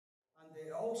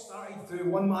all started through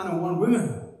one man and one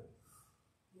woman.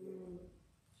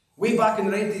 Way back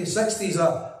in the 1960s,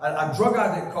 a drug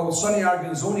addict called Sonny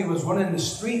Arganzoni was running the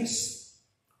streets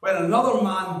when another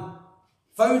man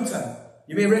found him.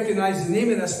 You may recognise the name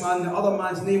of this man. The other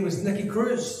man's name was Nicky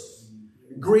Cruz,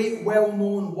 a great,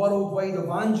 well-known worldwide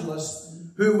evangelist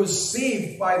who was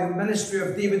saved by the ministry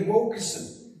of David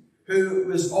Wilkerson, who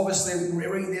was obviously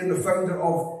right there the founder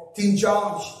of Teen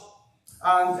Challenge.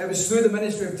 And it was through the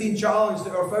ministry of Teen Challenge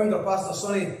that our founder, Pastor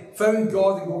Sonny, found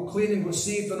God and got clean and got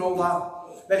saved and all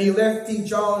that. Then he left Teen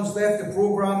Challenge, left the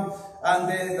programme,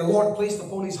 and the Lord placed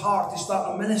upon his heart to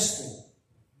start a ministry.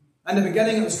 In the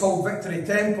beginning it was called Victory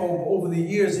Temple, but over the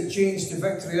years it changed to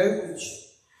Victory Outreach.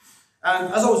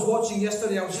 And as I was watching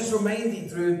yesterday, I was just reminded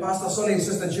through Pastor Sonny and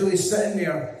Sister Julie sitting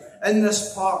there in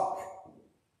this park,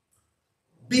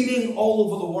 beaming all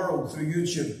over the world through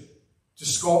YouTube, to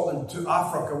Scotland, to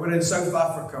Africa. We're in South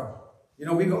Africa. You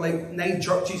know, we've got like 9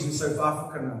 churches in South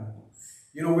Africa now.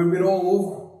 You know, we're all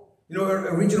over. You know,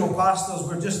 our regional pastors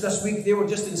were just this week, they were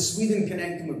just in Sweden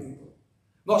connecting with people.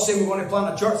 Not saying we want to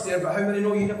plant a church there, but how many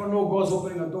know you never know God's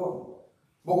opening a door?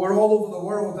 But we're all over the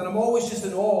world, and I'm always just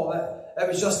in awe that it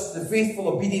was just the faithful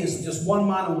obedience of just one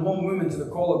man and one woman to the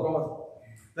call of God.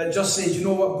 That just says, you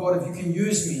know what, God, if you can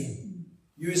use me,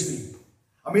 use me.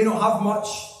 I may not have much,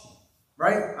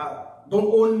 right? I don't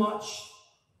own much,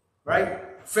 right?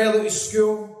 Fell out of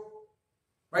school,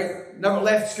 right? Never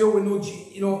left school with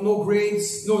no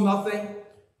grades, no nothing.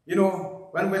 You know,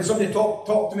 when somebody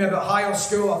talked to me about higher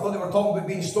school, I thought they were talking about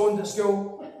being stoned at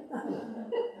school.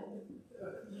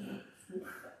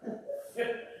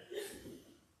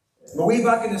 But way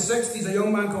back in the 60s, a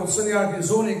young man called Sonny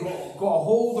Arganzoni got a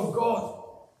hold of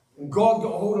God, and God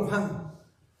got a hold of him.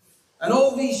 And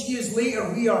all these years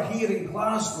later, we are here in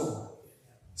Glasgow,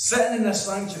 sitting in this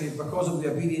sanctuary because of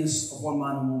the obedience of one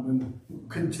man and one woman.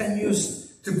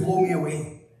 Continues to blow me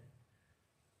away.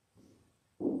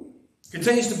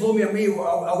 Continues to blow me away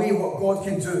what God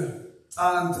can do.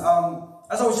 And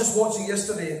as I was just watching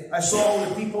yesterday, I saw all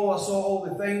the people, I saw all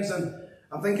the things, and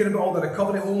I'm thinking about all the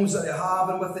recovery homes that they have,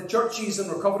 and with the churches and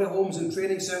recovery homes and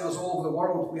training centres all over the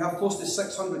world, we have close to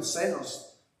 600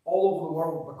 centres all over the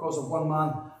world because of one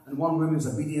man and one woman's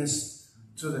obedience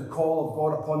to the call of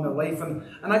God upon their life.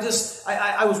 And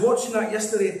I was watching that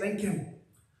yesterday thinking,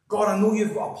 God, I know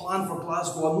you've got a plan for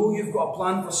Glasgow. I know you've got a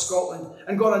plan for Scotland.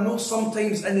 And God, I know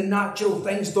sometimes in the natural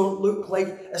things don't look like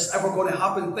it's ever going to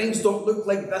happen. Things don't look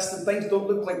like this and things don't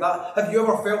look like that. Have you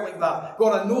ever felt like that?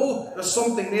 God, I know there's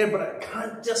something there, but I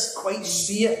can't just quite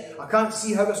see it. I can't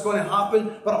see how it's going to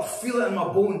happen, but I feel it in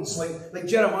my bones. Like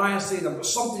Jeremiah said, I've got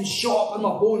something shot up in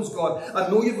my bones, God. I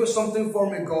know you've got something for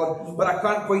me, God, but I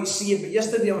can't quite see it. But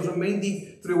yesterday I was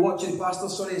reminded through watching Pastor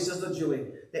Sonny and Sister Julie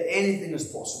that anything is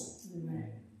possible.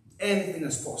 Anything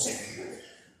is possible.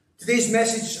 Today's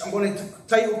message, I'm going to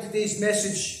title today's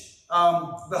message,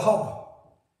 The Hub.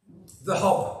 The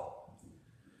Hub.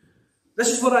 This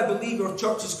is what I believe our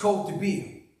church is called to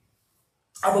be.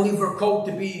 I believe we're called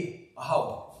to be a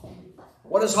hub.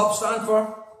 What does hub stand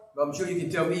for? Well, I'm sure you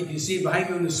can tell me, you can see it behind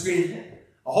me on the screen.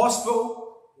 A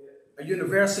hospital, a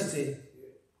university,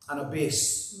 and a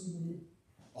base.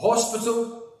 A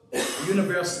hospital, a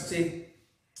university,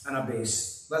 and a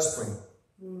base. Let's pray.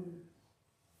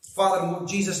 Father, in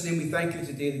Jesus' name, we thank you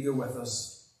today that you're with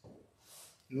us.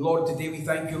 And Lord, today we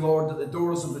thank you, Lord, that the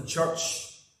doors of the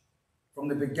church, from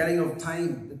the beginning of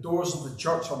time, the doors of the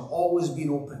church have always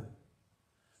been open.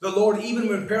 The Lord, even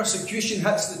when persecution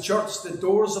hits the church, the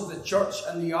doors of the church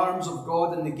and the arms of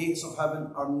God and the gates of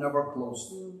heaven are never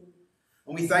closed.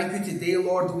 And we thank you today,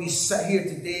 Lord, that we sit here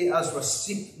today as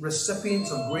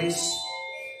recipients of grace,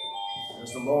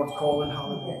 as the Lord called in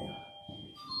hallelujah.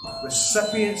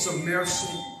 Recipients of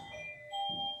mercy.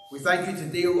 We thank you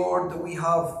today, Lord, that we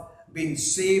have been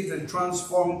saved and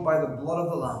transformed by the blood of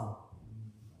the Lamb.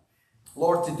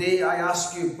 Lord, today I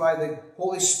ask you by the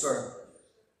Holy Spirit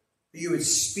that you would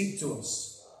speak to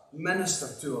us, minister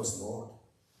to us, Lord.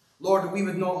 Lord, that we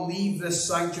would not leave this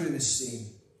sanctuary the same.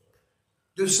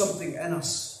 Do something in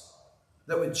us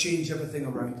that would change everything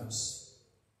around us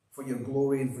for your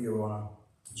glory and for your honour.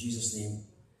 In Jesus' name,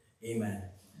 amen.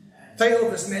 The title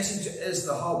of this message is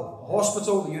The Hub, the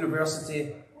hospital, the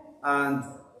university, and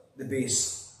the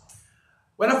base.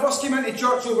 When I first came into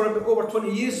church over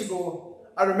 20 years ago,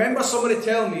 I remember somebody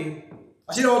telling me,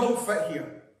 I said, oh, I don't fit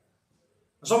here.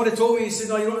 And somebody told me, he said,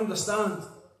 no, you don't understand.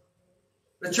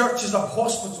 The church is a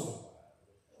hospital.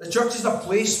 The church is a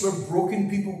place where broken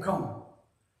people come.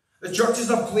 The church is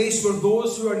a place where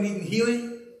those who are needing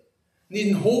healing,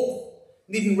 needing hope,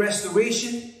 needing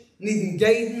restoration, needing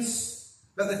guidance,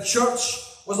 that the church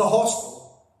was a hospital.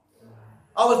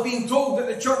 I was being told that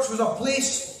the church was a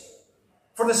place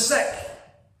for the sick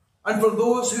and for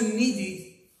those who needed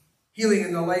healing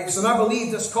in their lives. And I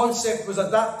believe this concept was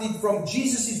adapted from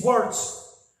Jesus' words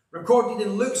recorded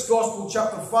in Luke's Gospel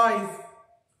chapter 5,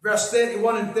 verse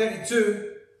 31 and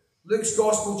 32. Luke's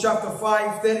Gospel chapter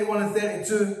 5, 31 and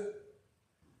 32.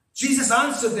 Jesus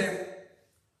answered them,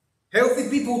 healthy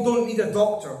people don't need a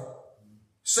doctor,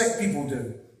 sick people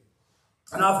do.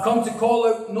 And I've come to call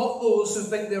out not those who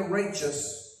think they're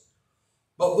righteous,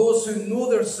 but those who know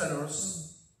they're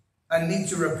sinners and need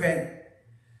to repent.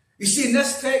 You see, in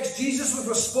this text, Jesus was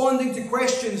responding to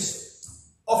questions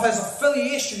of his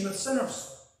affiliation with sinners.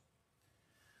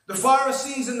 The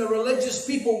Pharisees and the religious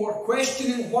people were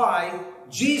questioning why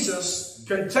Jesus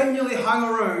continually hung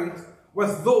around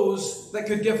with those that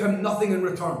could give him nothing in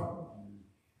return.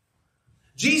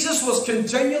 Jesus was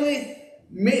continually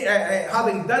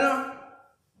having dinner,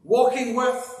 walking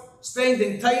with,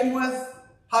 spending time with,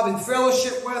 having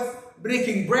fellowship with,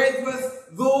 breaking bread with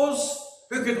those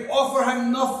who could offer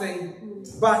him nothing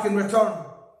back in return.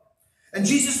 And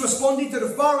Jesus responded to the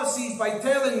Pharisees by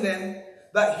telling them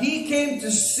that he came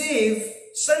to save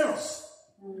sinners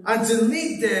and to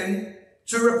lead them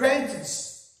to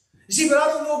repentance. You see, but I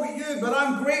don't know about you, but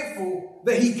I'm grateful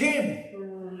that he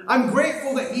came. I'm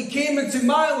grateful that he came into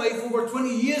my life over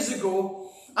 20 years ago,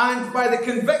 and by the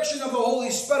conviction of the Holy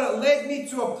Spirit led me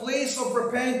to a place of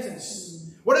repentance.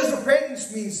 What does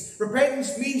repentance mean?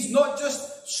 Repentance means not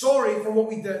just sorry for what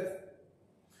we did,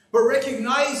 but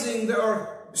recognizing that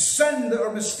our sin, that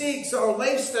our mistakes, that our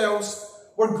lifestyles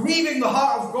were grieving the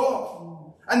heart of God.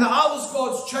 And that I was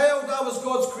God's child, I was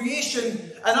God's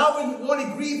creation, and I wouldn't want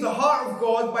to grieve the heart of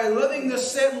God by living this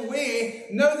certain way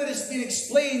now that it's been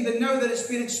explained and now that it's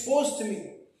been exposed to me.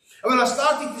 And when I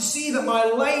started to see that my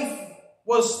life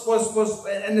was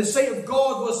in the sight of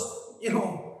God was,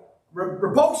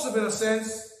 repulsive in a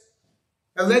sense,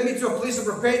 it led me to a place of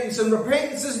repentance. And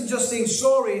repentance isn't just saying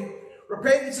sorry.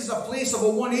 Repentance is a place of a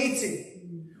 180.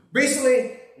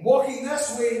 Basically, walking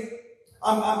this way,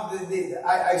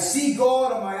 I see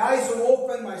God and my eyes are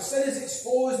open, my sin is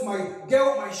exposed, my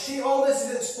guilt, my shame, all this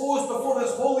is exposed before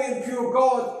this holy and pure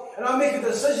God. And I make a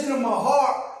decision in my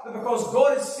heart that because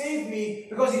God has saved me,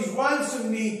 because he's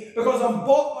ransomed me, because I'm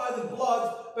bought by the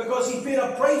blood, because he paid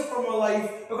a price for my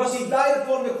life, because he died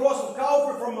upon the cross of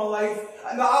Calvary for my life,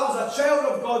 and that I was a child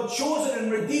of God, chosen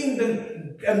and redeemed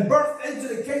and birthed into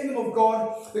the kingdom of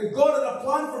God, that God had a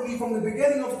plan for me from the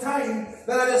beginning of time,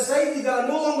 that I decided that I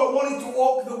no longer wanted to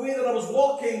walk the way that I was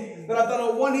walking, that I'd done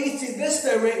a 180 this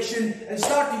direction and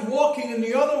started walking in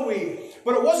the other way.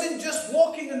 But it wasn't just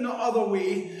walking in the other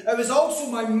way, it was also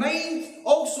my mind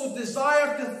also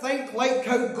desired to think like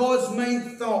how God's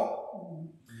mind thought.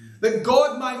 That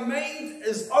God, my mind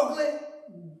is ugly,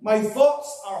 my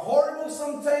thoughts are horrible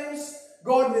sometimes.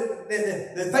 God,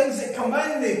 the things that come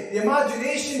in, the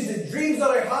imaginations, the dreams that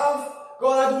I have,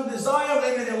 God, I don't desire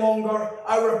them any longer.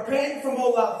 I repent from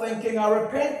all that thinking. I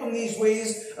repent from these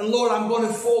ways. And Lord, I'm going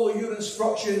to follow your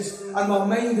instructions. And my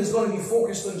mind is going to be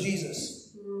focused on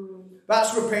Jesus.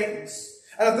 That's repentance.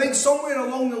 And I think somewhere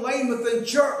along the line within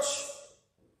church,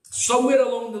 somewhere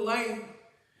along the line,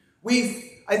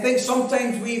 I think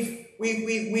sometimes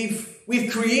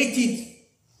we've created,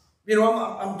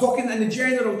 I'm talking in the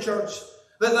general church,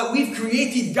 that we've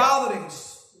created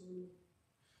gatherings.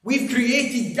 We've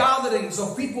created gatherings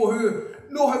of people who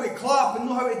know how to clap and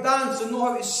know how to dance and know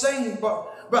how to sing, but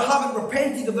haven't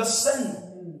repented of their sin.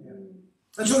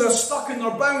 And so they're stuck and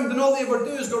they're bound, and all they ever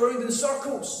do is go around in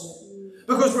circles.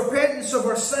 Because repentance of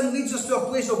our sin leads us to a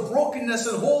place of brokenness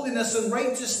and holiness and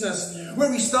righteousness, where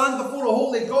we stand before a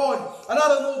holy God. And I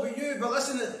don't know about you, but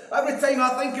listen, every time I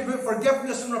think about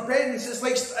forgiveness and repentance, it's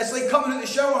like coming in the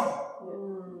shower.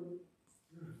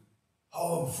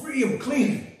 Oh, I'm free, I'm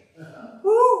clean.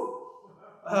 Woo!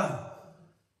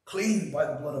 Clean by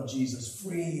the blood of Jesus,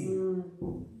 free.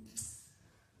 And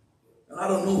I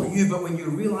don't know about you, but when you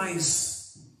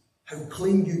realize how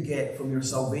clean you get from your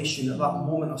salvation at that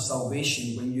moment of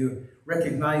salvation, when you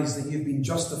recognize that you've been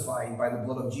justified by the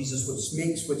blood of Jesus, which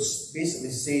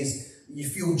basically says you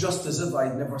feel just as if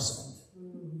I'd never sinned.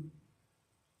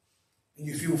 And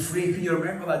you feel free. Can you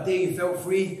remember that day you felt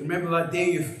free? Remember that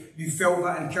day you felt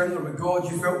that encounter with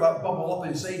God? You felt that bubble up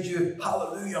inside you.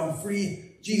 Hallelujah, I'm free.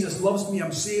 Jesus loves me,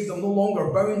 I'm saved, I'm no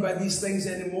longer bound by these things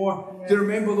anymore. Yeah. Do you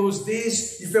remember those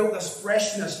days? You felt this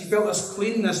freshness, you felt this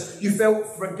cleanness, you felt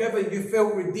forgiven, you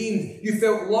felt redeemed, you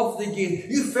felt loved again.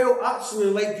 You felt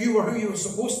actually like you were who you were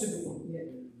supposed to be. Yeah.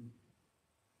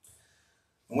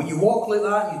 And when you walk like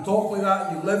that, and you talk like that,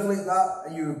 and you live like that,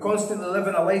 and you constantly live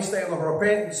in a lifestyle of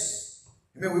repentance,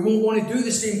 we won't want to do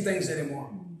the same things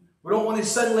anymore. We don't want to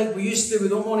sin like we used to. We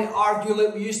don't want to argue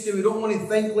like we used to. We don't want to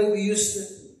think like we used to.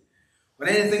 When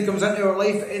anything comes into our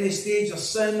life at any stage, a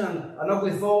sin, an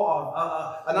ugly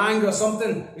thought, an anger or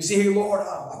something, we say, hey Lord,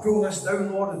 I pull this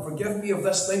down, Lord, and forgive me of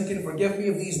this thinking, forgive me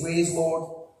of these ways,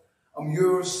 Lord. I'm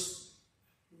yours.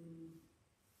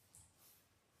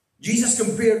 Jesus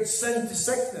compared sin to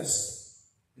sickness.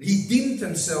 He deemed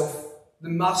himself the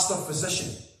master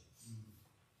physician.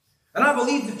 And I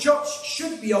believe the church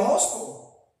should be a hospital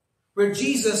where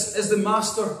Jesus is the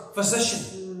master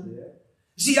physician.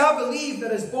 See, I believe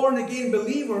that as born-again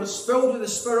believers filled with the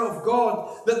Spirit of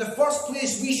God, that the first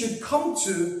place we should come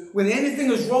to when anything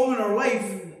is wrong in our life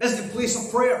is the place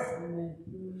of prayer.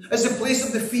 Is the place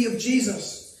of the feet of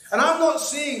Jesus. And I'm not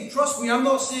saying, trust me, I'm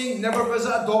not saying never visit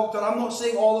a doctor. I'm not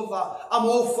saying all of that. I'm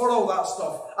all for all that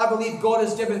stuff. I believe God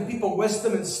has given people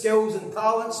wisdom and skills and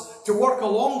talents to work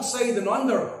alongside and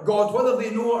under God, whether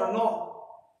they know it or not.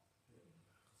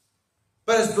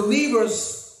 But as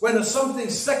believers, when there's something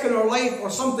sick in our life, or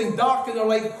something dark in our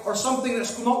life, or something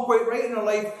that's not quite right in our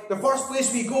life, the first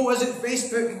place we go isn't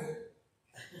Facebook,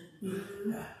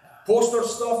 poster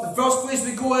stuff. The first place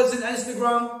we go isn't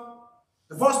Instagram.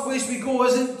 The first place we go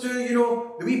isn't to,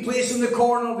 the wee place in the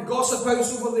corner, the gossip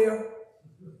house over there.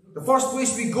 The first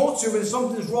place we go to when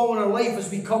something's wrong in our life is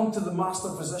we come to the master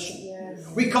physician. Yes.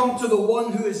 We come to the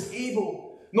one who is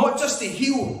able, not just to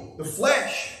heal the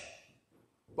flesh,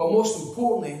 but most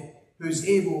importantly, who is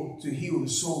able to heal the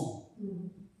soul.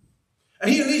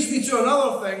 And here leads me to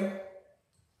another thing.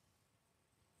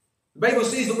 The Bible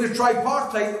says that we're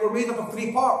tripartite, that we're made up of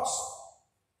 3 parts.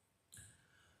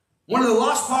 One of the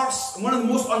last parts, and one of the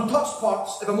most untouched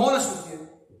parts, if I'm honest with you,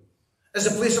 is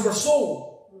the place of our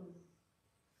soul.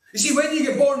 You see, when you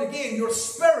get born again, your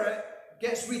spirit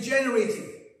gets regenerated.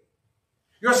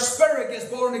 Your spirit gets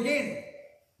born again.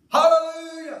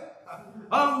 Hallelujah!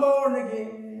 I'm born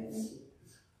again.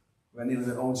 I needed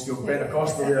an old school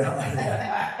Pentecostal there.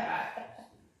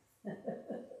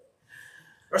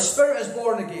 Our spirit is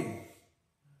born again.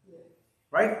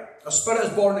 Right? Our spirit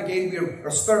is born again.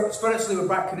 Spiritually we're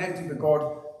back connected to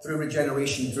God through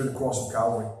regeneration, through the cross of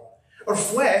Calvary. Our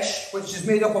flesh, which is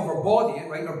made up of our body,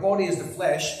 right? Our body is the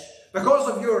flesh. Because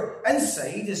of your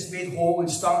inside is made whole and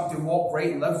starting to walk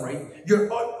right and live right,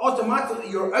 automatically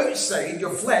your outside,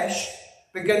 your flesh,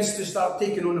 begins to start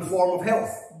taking on the form of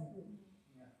health.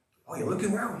 Oh, you're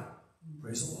looking well.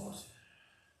 Praise the Lord.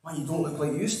 Man, you don't look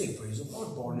like you used to. Praise the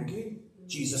Lord. Born again.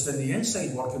 Jesus in the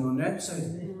inside, working on the outside.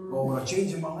 Oh, what a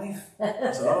change in my life.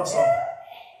 That's awesome.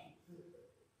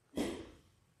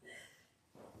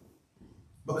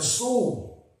 But the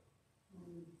soul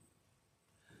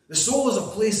is a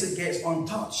place that gets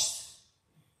untouched.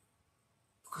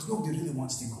 Because nobody really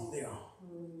wants to go there.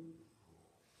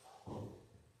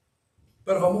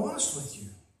 But if I'm honest with you,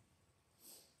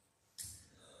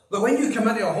 but when you come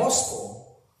into a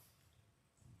hospital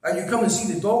and you come and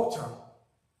see the doctor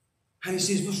and he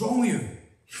says, what's wrong with you?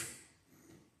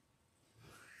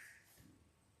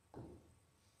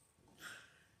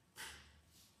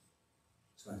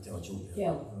 Just going to tell a joke here.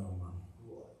 Yeah. Oh, man.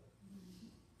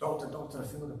 Doctor, I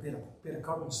feel like a pair of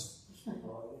curtains. He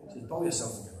says, pull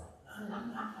yourself together.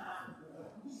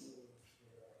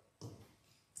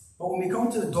 But when we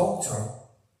come to the doctor,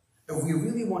 if we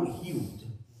really want healed,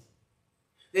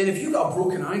 then if you've got a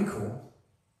broken ankle,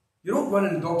 you don't run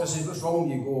in the doctor and say, what's wrong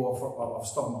with you? Go, I've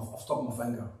stubbed my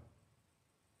finger.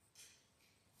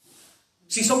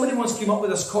 See, somebody once came up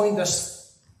with this, coined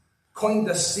this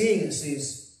saying that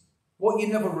says, what you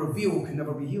never reveal can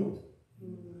never be healed.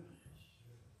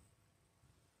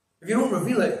 If you don't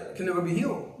reveal it, it can never be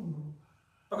healed.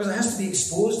 Because it has to be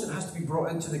exposed, it has to be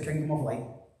brought into the kingdom of light.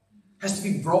 It has to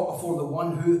be brought before the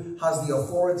one who has the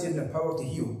authority and the power to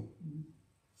heal.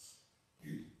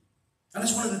 And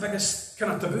it's one of the biggest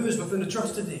kind of taboos within the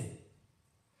church today.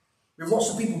 We have lots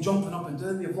of people jumping up and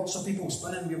down, we have lots of people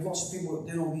spinning, we have lots of people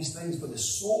doing all these things, but the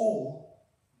soul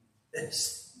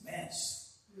is a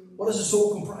mess. What does the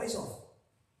soul comprise of?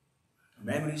 The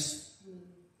memories,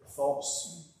 the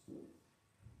thoughts,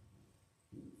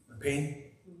 the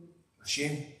pain, the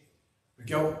shame, the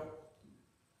guilt.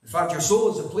 In fact, your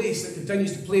soul is a place that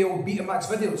continues to play old Betamax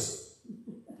videos.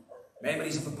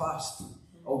 Memories of the past,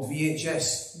 old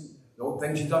VHS, the old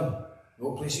things you've done, the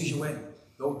old places you went,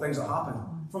 the old things that happened.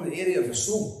 From the area of your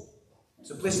soul.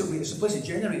 It's a place that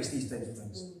generates these types of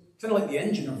things. Kind of like the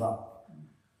engine of that.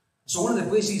 So one of the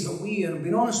places that we, and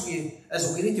being honest with you, is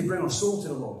that we need to bring our soul to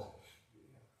the Lord.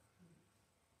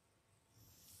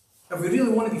 If we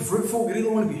really want to be fruitful, we really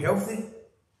want to be healthy,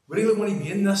 we really want to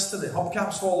be in this till the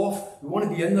hubcaps fall off, we want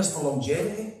to be in this for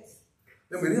longevity,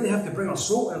 then we really have to bring our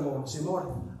soul to the Lord and say, Lord,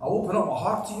 I'll open up my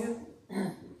heart to you.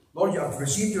 Lord, I've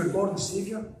received your Lord and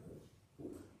Saviour.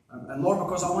 And Lord,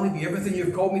 because I want to be everything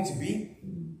you've called me to be,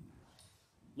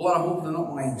 Lord, I'm opening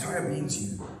up my entire being to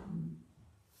you.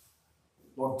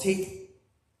 Lord, take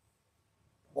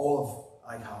all of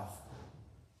I have.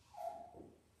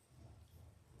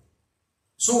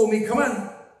 So when we come in,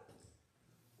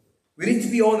 we need to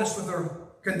be honest with our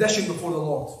condition before the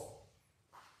Lord.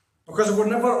 Because if we're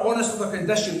never honest with our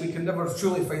condition, we can never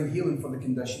truly find healing for the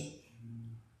condition.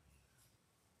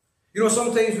 You know,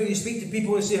 sometimes when you speak to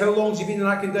people and say, how long have you been in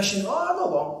that condition? Oh,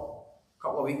 not long. A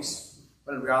couple of weeks.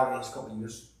 But in reality, it's a couple of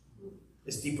years.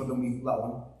 It's deeper than we let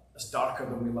on. It's darker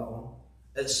than we let on.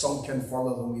 It's sunk in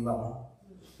further than we let on.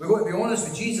 We've got to be honest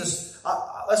with Jesus.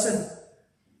 Listen,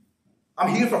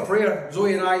 I'm here for prayer.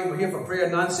 Zoe and I, we're here for prayer.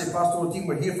 Nancy, pastoral team,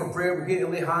 we're here for prayer. We're here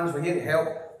to lay hands. We're here to help.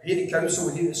 We're here to counsel.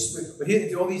 We're here to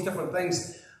do all these different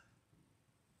things.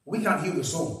 We can't heal the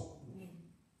soul.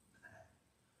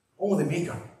 Only the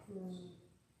Maker.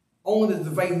 Only the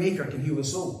divine Maker can heal the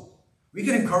soul. We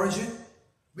can encourage you.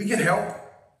 We can help.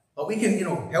 But we can,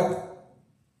 help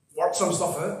work some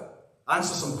stuff out.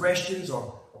 Answer some questions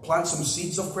or plant some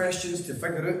seeds of questions to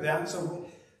figure out the answer.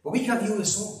 But we can't heal the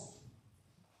soul.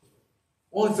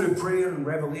 Only through prayer and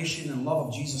revelation and love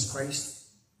of Jesus Christ,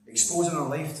 exposing our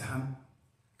life to Him,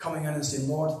 coming in and saying,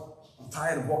 Lord, I'm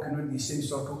tired of walking around these same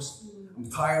circles. I'm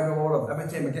tired, Lord, of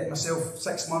every time I get myself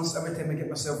 6 months, every time I get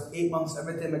myself 8 months,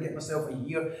 every time I get myself a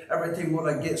year, every time,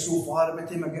 Lord, I get so far, every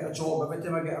time I get a job, every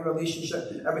time I get a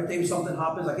relationship, every time something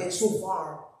happens, I get so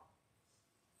far.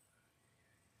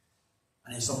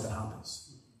 And then something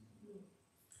happens.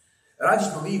 And I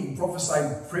just believe and prophesy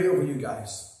and pray over you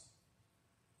guys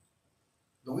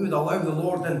that we would allow the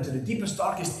Lord into the deepest,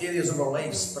 darkest areas of our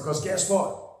lives. Because guess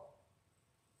what?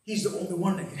 He's the only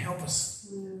one that can help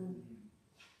us.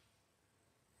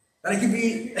 And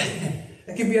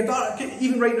it can be a dark,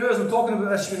 even right now as we're talking about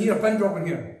this, you can hear a pin dropping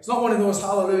here. It's not one of those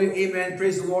hallelujah, amen,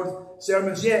 praise the Lord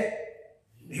sermons yet.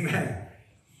 Amen.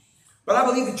 But I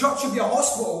believe the church should be a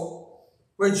hospital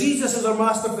where Jesus is our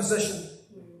master physician.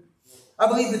 I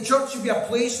believe the church should be a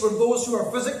place where those who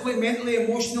are physically, mentally,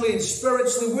 emotionally, and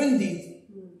spiritually wounded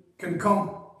can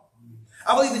come.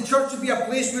 I believe the church should be a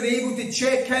place where we're able to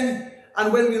check in,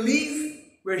 and when we leave,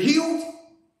 we're healed,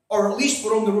 or at least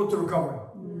we're on the road to recovery.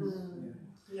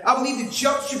 I believe the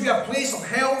church should be a place of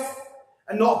health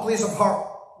and not a place of hurt.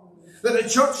 That the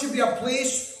church should be a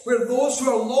place where those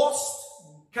who are lost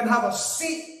can have a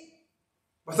seat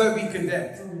without being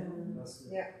condemned.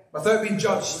 Without being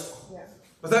judged.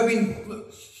 Without being...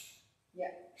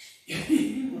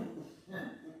 You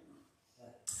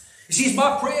see, it's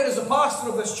my prayer as a pastor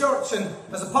of this church and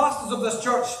as the pastors of this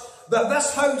church that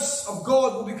this house of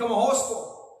God will become a hospital.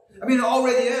 I mean, it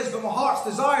already is, but my heart's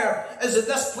desire is that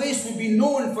this place will be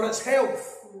known for its health,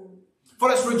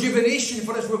 for its rejuvenation,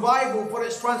 for its revival, for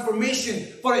its transformation,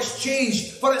 for its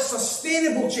change, for its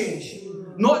sustainable change.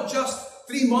 Not just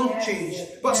 3-month change,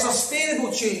 but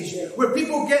sustainable change, where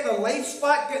people get their lives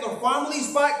back, get their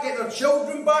families back, get their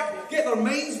children back, get their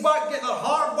minds back, get their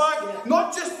heart back,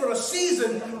 not just for a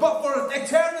season, but for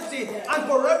eternity and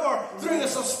forever, through the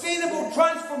sustainable,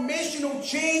 transformational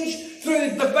change, through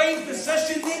the divine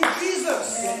position in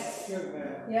Jesus.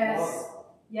 Yes.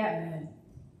 Yeah.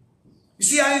 You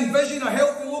see, I envision a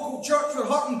healthy local church where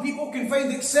hurting people can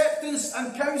find acceptance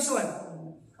and counselling.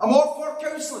 I'm all for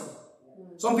counselling.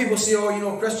 Some people say,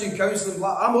 oh, Christian counselling.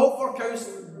 I'm all for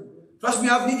counselling. Trust me,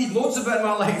 I've needed loads of it in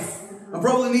my life. I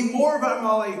probably need more of it in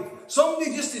my life.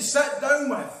 Somebody just to sit down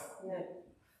with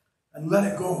and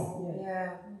let it go.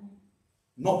 Yeah.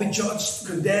 Not be judged,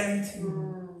 condemned,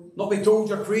 not be told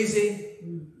you're crazy.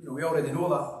 We already know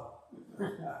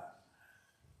that.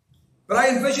 But I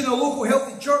envision a local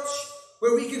healthy church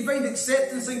where we can find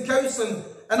acceptance and counselling.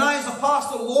 And I, as a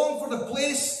pastor, long for the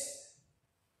place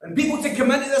and people to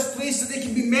come into this place so they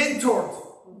can be mentored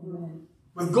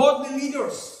with godly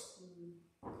leaders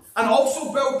and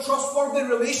also build trustworthy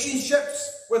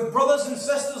relationships with brothers and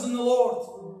sisters in the Lord.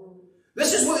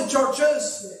 This is what the church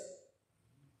is.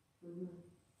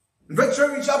 In Victory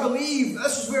Outreach, I believe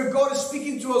this is where God is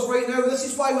speaking to us right now. This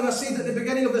is why when I said at the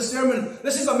beginning of the sermon,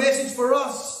 this is a message for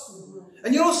us.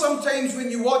 And sometimes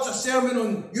when you watch a sermon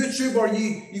on YouTube or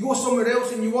you go somewhere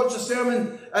else and you watch a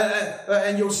sermon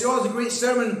and you'll say, oh, it's a great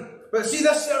sermon. But see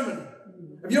this sermon.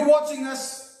 If you're watching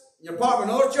this, you're part of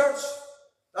another church,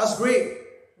 that's great.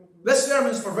 This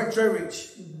sermon's for Victory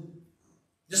Outreach.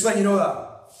 Just let you know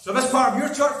that. So if it's part of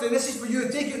your church, then this is for you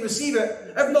to take it and receive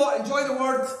it. If not, enjoy the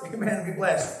word. Amen. Be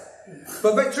blessed.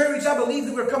 But Victory Outreach, I believe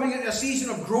that we're coming into a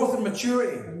season of growth and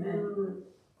maturity.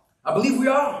 I believe we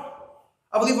are.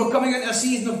 I believe we're coming into a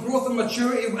season of growth and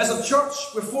maturity. As a church,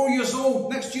 we're 4 years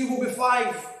old. Next year we'll be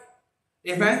 5.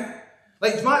 Amen?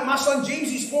 Like my son James,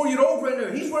 he's 4-year-old right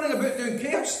now. He's running about doing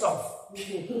chaos stuff.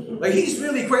 Like he's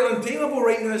really quite untamable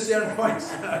right now at certain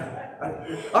points.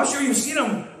 I'm sure you've seen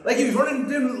him. Like he was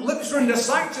doing lips around the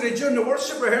sanctuary during the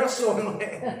worship rehearsal.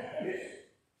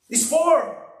 He's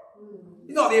 4.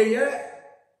 He's not there yet.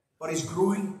 But he's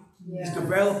growing. Yeah. He's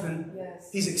developing. Yes.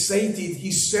 He's excited.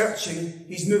 He's searching.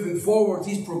 He's moving forward.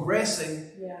 He's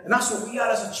progressing. Yeah. And that's what we are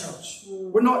as a church.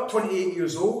 We're not 28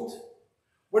 years old.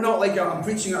 We're not like I'm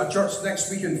preaching at a church next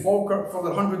week in Falkirk for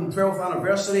the 112th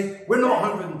anniversary. We're not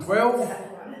 112.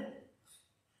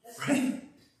 Right?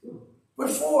 We're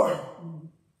 4.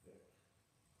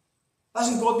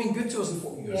 Hasn't God been good to us in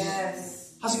 4 years?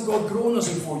 Yes. Hasn't God grown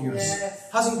us in 4 years? Yes.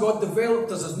 Hasn't God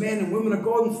developed us as men and women of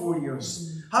God in 4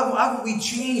 years? Haven't we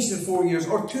changed in 4 years,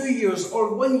 or 2 years,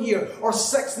 or 1 year, or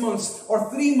 6 months, or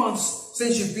 3 months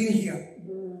since you've been here?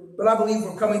 But I believe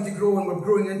we're coming to grow, and we're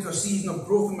growing into a season of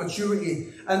growth and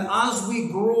maturity. And as we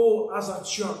grow as a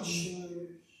church,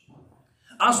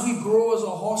 as we grow as a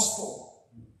hospital,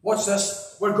 watch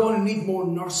this, we're going to need more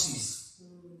nurses.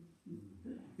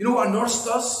 You know what a nurse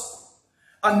does?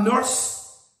 A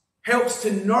nurse helps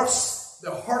to nurse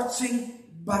the hurting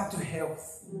back to health.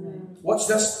 Watch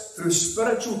this, through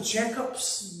spiritual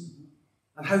checkups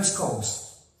and house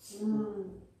calls.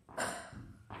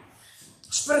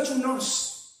 Spiritual nurse.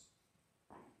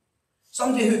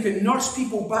 Somebody who can nurse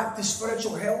people back to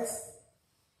spiritual health.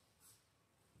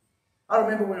 I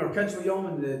remember when our kids were young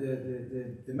and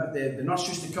the nurse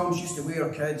used to come, she used to weigh our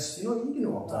kids. You know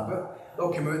what I'm talking about.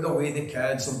 They'll come out, they'll weigh the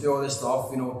kids, they'll do all this stuff,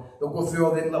 you know. They'll go through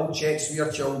all the little checks with your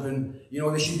children. You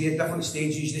know, they should be at different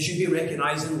stages. They should be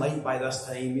recognising light by this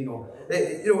time, you know.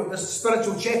 There's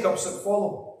spiritual checkups that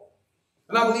follow.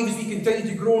 And I believe as we continue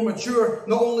to grow and mature,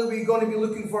 not only are we going to be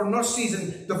looking for nurses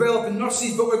and developing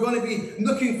nurses, but we're going to be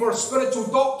looking for spiritual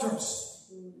doctors.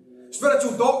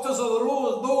 Spiritual doctors are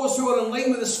those who are in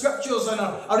line with the scriptures and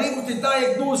are able to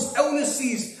diagnose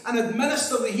illnesses and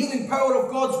administer the healing power of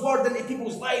God's word into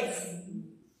people's life.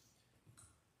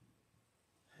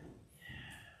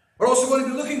 We're also going to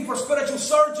be looking for spiritual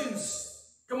surgeons.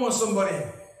 Come on, somebody.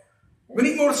 We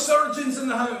need more surgeons in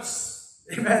the house.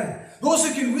 Amen. Those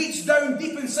who can reach down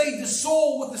deep inside the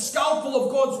soul with the scalpel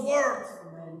of God's word.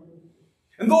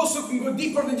 And those who can go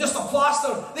deeper than just a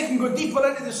plaster, they can go deeper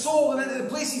into the soul and into the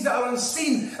places that are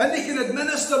unseen, and they can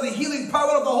administer the healing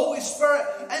power of the Holy Spirit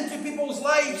into people's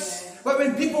lives. But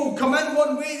when people come in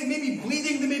one way, they may be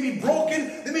bleeding, they may be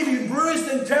broken, they may be bruised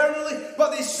internally, but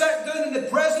they sit down in the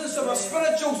presence of a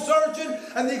spiritual surgeon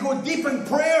and they go deep in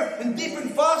prayer and deep in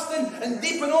fasting and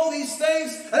deep in all these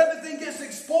things, and everything gets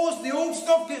exposed, the old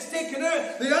stuff gets taken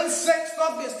out, the unsick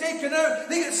stuff gets taken out,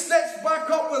 they get stitched back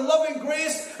up with love and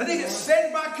grace, and they get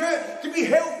sent back out to be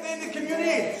healthy in the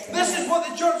community. This is what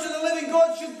the Church of the Living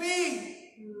God should be.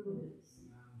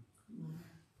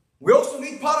 We also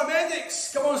need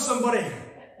paramedics. Come on, somebody.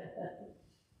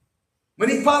 We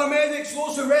need paramedics,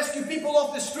 those who rescue people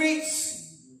off the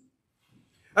streets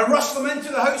and rush them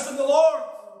into the house of the Lord.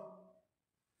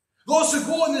 Those who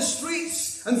go in the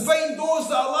streets and find those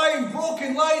that are lying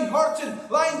broken, lying hurting,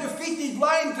 lying defeated,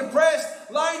 lying depressed,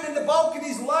 lying in the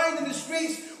balconies, lying in the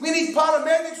streets. We need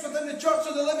paramedics within the Church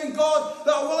of the Living God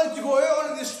that are willing to go out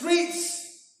onto the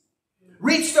streets,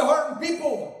 reach the hurting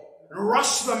people, and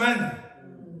rush them in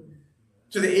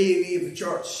to the A&E of the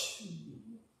church.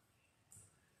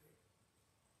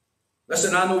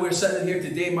 Listen, I know we're sitting here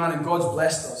today, man, and God's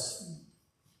blessed us.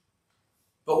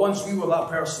 But once we were that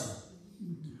person,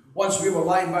 once we were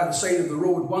lying by the side of the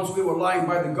road, once we were lying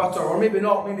by the gutter, or maybe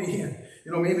not, maybe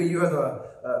you had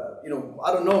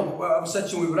I don't know, whatever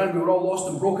situation we were in, we were all lost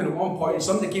and broken at one point, and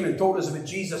somebody came and told us about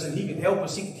Jesus, and he could help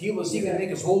us, he could heal us, he could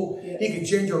make us whole, he could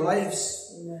change our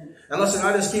lives. And listen,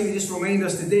 I just came to just remind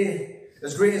us today,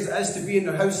 as great as it is to be in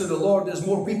the house of the Lord, there's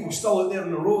more people still out there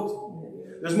on the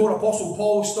road. There's more Apostle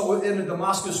Paul still out there on the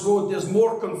Damascus road. There's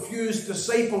more confused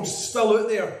disciples still out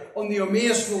there on the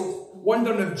Emmaus road,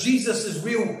 wondering if Jesus is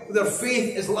real, their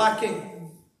faith is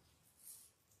lacking.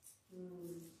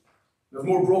 There's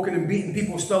more broken and beaten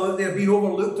people still out there being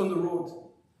overlooked on the road.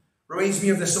 Reminds me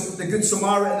of the Good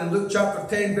Samaritan in Luke chapter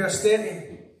 10, verse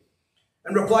 30.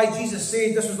 In reply, Jesus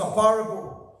said, this was a parable.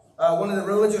 One of the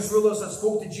religious rulers that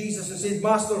spoke to Jesus and said,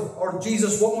 Master, or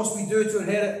Jesus, what must we do to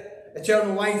inherit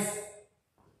eternal life?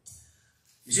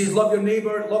 He says, love your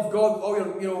neighbour, love God,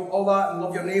 all that, and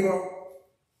love your neighbour.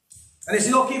 And he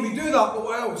said, okay, we do that, but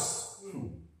what else?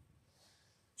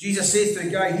 Jesus says to the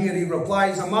guy here, he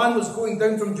replies, a man was going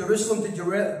down from Jerusalem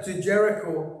to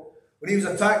Jericho when he was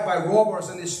attacked by robbers,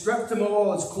 and they stripped him of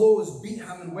all his clothes, beat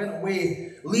him, and went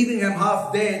away, leaving him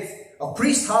half dead. A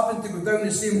priest happened to go down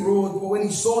the same road, but when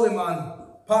he saw the man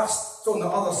passed on the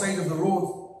other side of the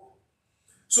road.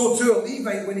 So too a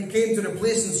Levite, when he came to the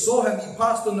place and saw him, he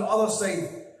passed on the other side.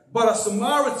 But a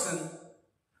Samaritan,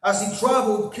 as he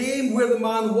travelled, came where the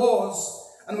man was,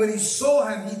 and when he saw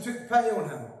him, he took pity on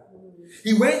him.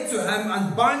 He went to him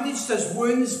and bandaged his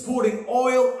wounds, pouring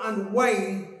oil and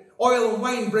wine. Oil and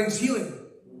wine brings healing.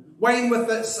 Wine with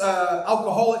its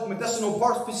alcoholic medicinal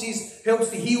purposes helps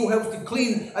to heal, helps to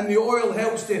clean, and the oil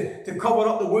helps to cover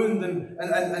up the wound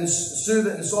and soothe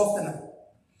it and soften it.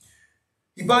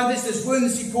 He bandaged his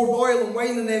wounds, he poured oil and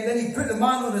wine on them, then he put the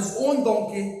man on his own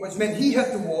donkey, which meant he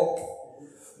had to walk,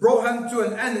 brought him to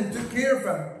an inn and took care of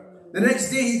him. The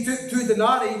next day he took 2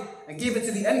 denarii and gave it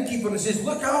to the innkeeper and says,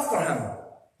 "Look after him."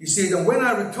 He said, "And when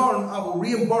I return, I will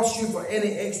reimburse you for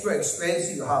any extra expense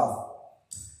that you have."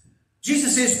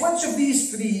 Jesus says, "Which of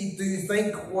these 3 do you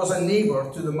think was a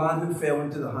neighbour to the man who fell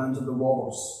into the hands of the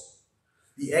robbers?"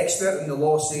 The expert in the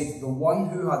law said, "The one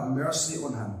who had mercy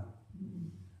on him."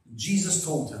 Jesus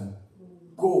told him,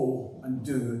 "Go and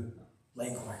do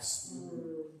likewise."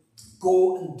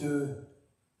 Go and do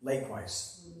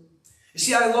likewise. You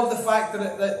see, I love the fact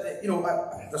that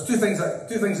there's two things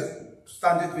that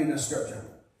stand out to me in this scripture.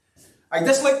 I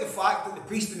dislike the fact that the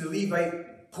priest and the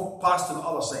Levite passed to the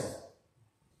other side.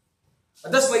 I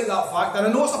dislike that fact, and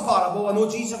I know it's a parable. I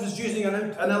know Jesus was using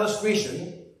an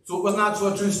illustration, so it wasn't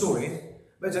actually a true story,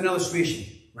 but it's an illustration,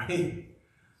 right?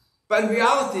 But in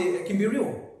reality, it can be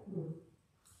real.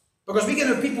 Because we can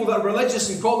have people that are religious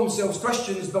and call themselves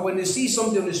Christians, but when they see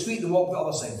somebody on the street, they walk the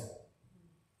other side.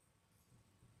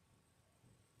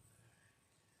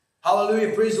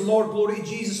 Hallelujah, praise the Lord, glory to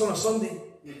Jesus on a Sunday.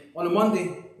 On a Monday,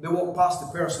 they walk past the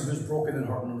person who's broken and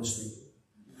hurting on the street.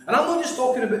 And I'm not just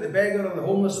talking about the beggar or the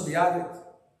homeless or the addict.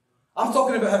 I'm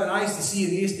talking about having eyes to see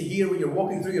and ears to hear when you're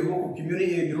walking through your local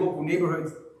community and your local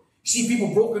neighbourhood. You see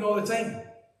people broken all the time.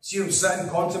 See them sitting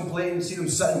contemplating, see them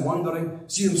sitting wondering,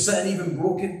 see them sitting even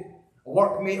broken. A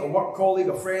workmate, a work colleague,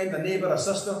 a friend, a neighbour, a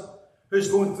sister, who's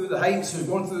going through the heights, who's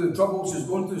going through the troubles, who's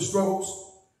going through the struggles.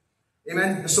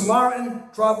 Amen. The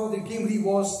Samaritan travelled and came where he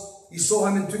was. He saw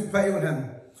him and took pity on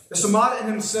him. The Samaritan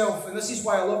himself, and this is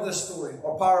why I love this story,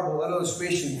 or parable, an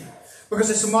illustration, because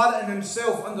the Samaritan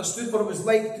himself understood what it was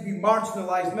like to be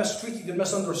marginalised, mistreated and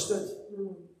misunderstood.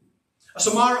 A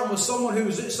Samaritan was someone who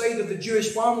was outside of the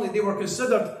Jewish family. They were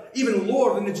considered even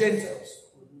lower than the Gentiles.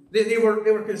 They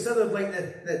were considered like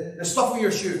the stuff of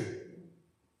your shoe.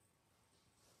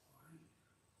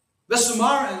 This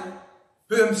Samaritan,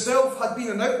 who himself had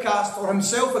been an outcast, or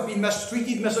himself had been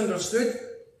mistreated, misunderstood,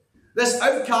 this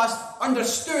outcast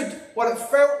understood what it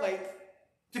felt like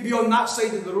to be on that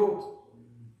side of the road.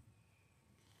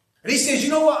 And he says, "You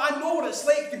know what? I know what it's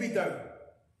like to be down.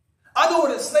 I know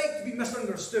what it's like to be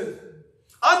misunderstood.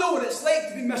 I know what it's like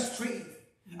to be mistreated.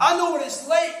 I know what it's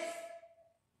like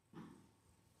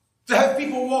to have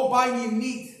people walk by me in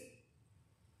need."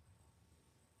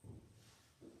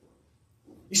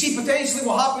 You see, potentially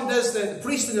what happened is the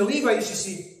priest and the Levites, you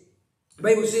see, the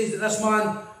Bible says that this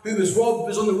man who was robbed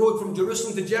was on the road from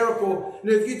Jerusalem to Jericho.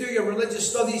 Now, if you do your religious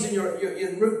studies and you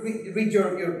read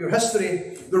your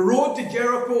history, the road to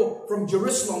Jericho from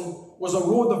Jerusalem was a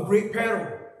road of great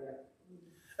peril.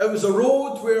 It was a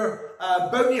road where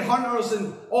bounty hunters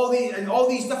and all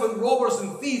these different robbers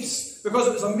and thieves, because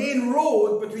it was a main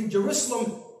road between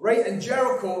Jerusalem, right, and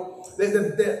Jericho,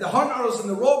 the hunters and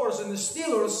the robbers and the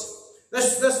stealers,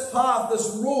 this path, this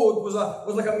road was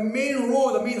like a main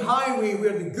road, a main highway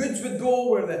where the goods would go,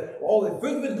 where all the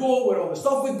food would go, where all the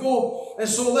stuff would go. And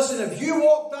so listen, if you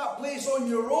walked that place on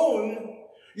your own,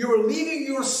 you were leaving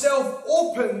yourself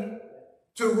open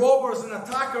to robbers and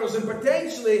attackers, and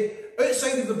potentially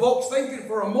outside of the box thinking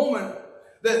for a moment,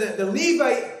 the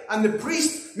Levite and the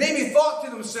priest maybe thought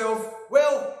to themselves,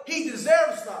 well, he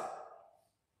deserves that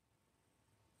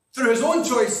through his own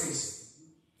choices.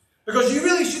 Because you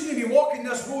really shouldn't be walking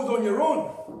this road on your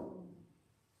own.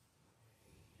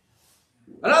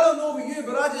 And I don't know about you,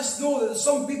 but I just know that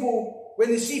some people, when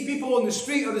they see people on the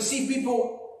street or they see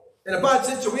people in a bad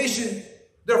situation,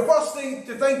 their first thing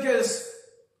to think is,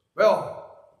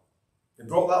 well, they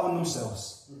brought that on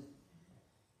themselves.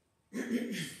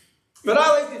 But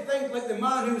I like to think like the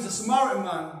man who was a Samaritan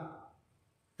man,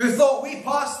 who thought we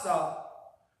passed that,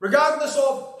 regardless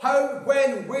of how,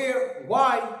 when, where,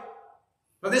 why.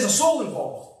 But there's a soul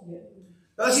involved.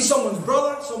 Now, this is someone's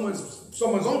brother,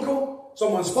 someone's uncle,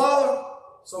 someone's father,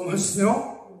 someone's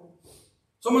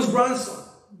grandson.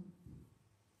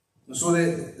 And so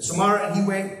the Samaritan, he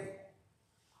went,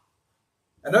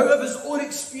 and out of his own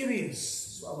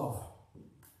experience, that's what I love,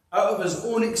 out of his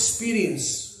own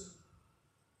experience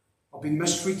of being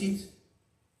mistreated,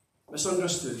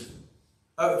 misunderstood,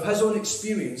 out of his own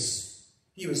experience,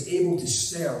 he was able to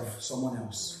serve someone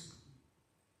else.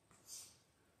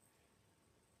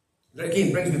 That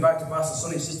again brings me back to Pastor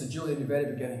Sonny's sister Julie in the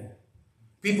very beginning.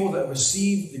 People that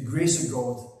received the grace of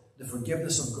God, the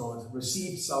forgiveness of God,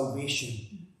 received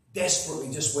salvation,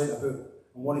 desperately just went about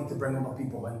and wanted to bring other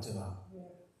people into that.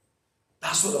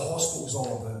 That's what the hospital is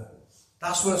all about.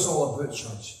 That's what it's all about,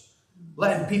 church.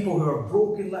 Letting people who are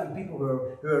broken, letting people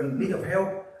who are in need of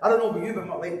help. I don't know about you, but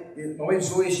my wife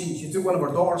Zoe, she took one of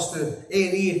her daughters to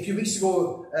A&E a few weeks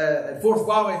ago at Forth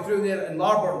Valley through there in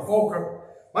Larbert and Falkirk.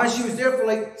 Man, she was there for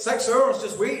like 6 hours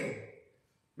just waiting.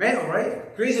 Mental,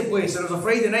 right? Crazy place. And it was a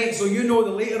Friday night, so you know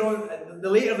the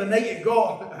later the night it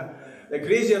got, the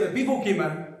crazier the people came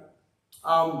in.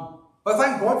 But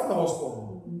thank God for the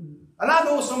hospital. And I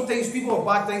know sometimes people have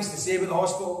bad things to say about the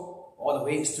hospital. Oh, the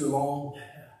wait's too long.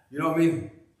 You know what I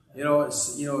mean? You know,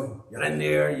 it's, you know, you're in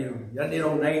there, you're in there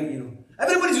all night,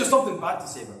 Everybody's got something bad to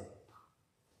say about it.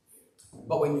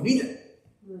 But when you need it,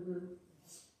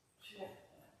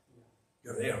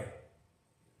 you're there.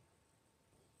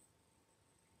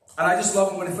 And I just love,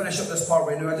 I'm going to finish up this part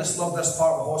right now, I just love this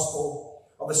part of the hospital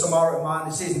of the Samaritan man.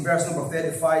 It says in verse number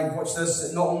 35, watch this,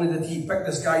 that not only did he pick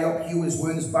this guy up, heal his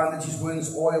wounds, bandage his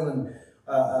wounds, oil and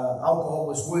alcohol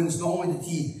his wounds, not only did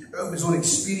he, out of his own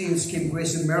experience came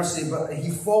grace and mercy, but he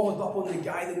followed up on the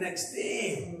guy the next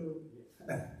day.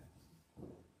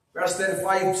 Verse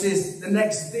 35 says, the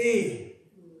next day,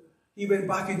 he went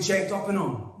back and checked up on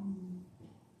him.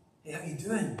 Hey, how you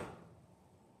doing?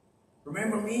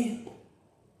 Remember me?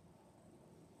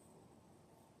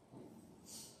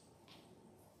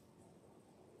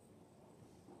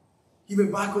 He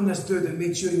went back on this dude and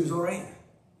made sure he was alright.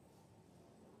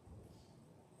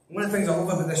 One of the things I love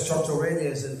about this church already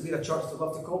is that we're a church that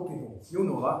love to call people. You'll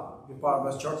know that, if you're part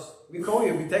of this church. We call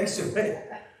you, we text you, right?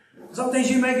 Sometimes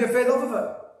you might get fed up with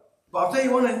it. But I'll tell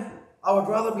you one thing, I would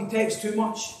rather be text too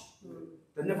much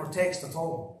than never text at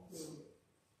all.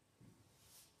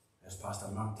 There's Pastor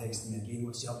Mark texting me again,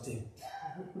 what's he up to?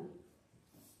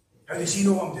 How does he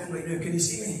know what I'm doing right now? Can he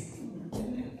see me?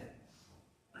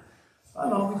 I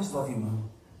know, we just love you, man.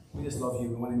 We just love you.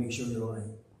 We want to make sure you're alright.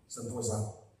 Simple as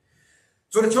that.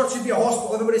 So the church should be a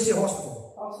hospital. Everybody say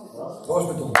hospital.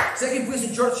 Hospital. Second place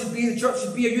the church should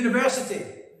be a university.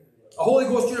 A Holy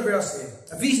Ghost university.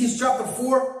 Ephesians chapter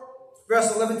 4,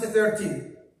 verse 11 to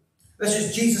 13. This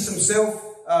is Jesus himself,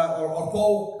 or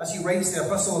Paul, as he writes the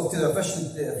epistle to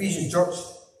the Ephesian church.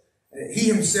 He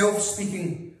himself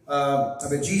speaking about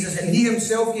Jesus. And he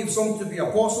himself gave some to be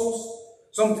apostles,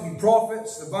 some to be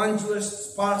prophets,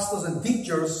 evangelists, pastors and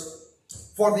teachers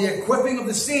for the equipping of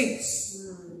the saints,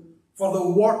 for the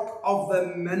work of the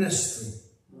ministry,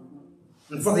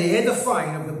 and for the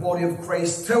edifying of the body of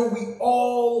Christ, till we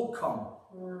all come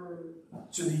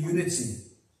to the unity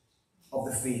of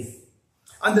the faith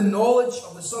and the knowledge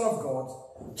of the Son of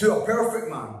God, to a perfect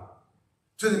man,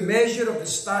 to the measure of the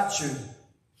stature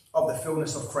of the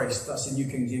fullness of Christ. That's the New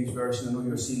King James Version. I know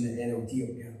you're seeing the NLT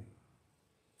up here.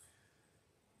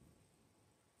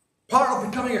 Part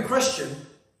of becoming a Christian,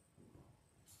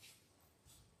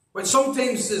 which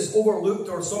sometimes is overlooked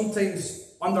or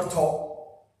sometimes undertaught,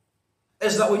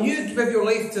 is that when you give your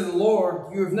life to the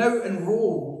Lord, you have now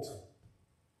enrolled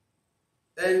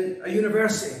in a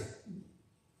university.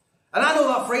 And I know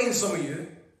that frightens some of you.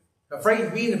 It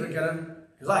frightened me in the beginning,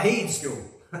 because I hated school.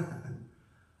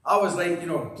 I was like,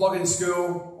 plugging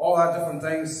school, all that different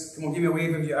things. Come on, give me a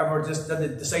wave if you ever just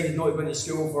decided not to go to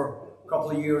school for a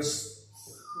couple of years.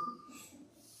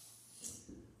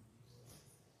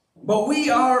 But we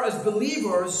are, as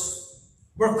believers,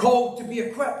 we're called to be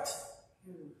equipped.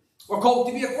 We're called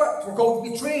to be equipped. We're called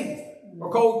to be trained.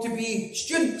 We're called to be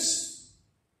students.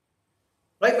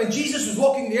 Like when Jesus was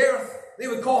walking the earth, they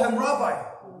would call him rabbi.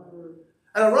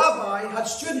 And a rabbi had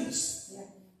students.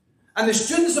 And the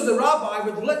students of the rabbi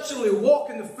would literally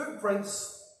walk in the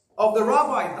footprints of the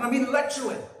rabbi. And I mean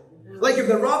literally. Like if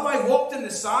the rabbi walked in the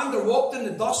sand or walked in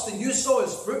the dust and you saw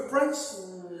his footprints,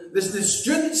 the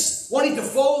students wanted to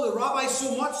follow the rabbi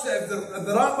so much that if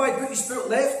the rabbi put his foot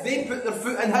left, they put their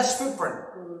foot in his footprint.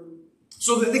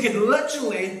 So that they could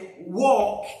literally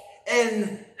walk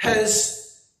in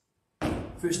his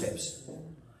footsteps.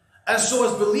 And so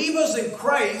as believers in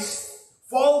Christ,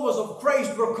 followers of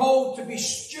Christ, we're called to be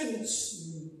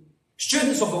students.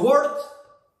 Students of the Word,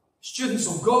 students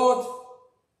of God,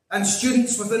 and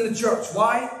students within the church.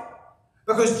 Why?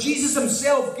 Because Jesus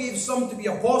himself gave some to be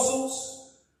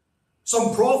apostles,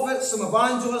 some prophets, some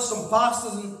evangelists, some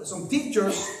pastors, and some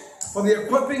teachers for the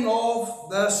equipping of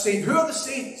the saints. Who are the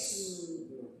saints?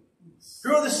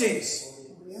 Who are the saints?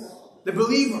 The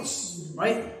believers,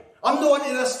 right? I'm not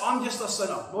into this, I'm just a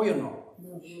sinner. No, you're not.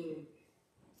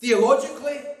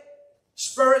 theologically,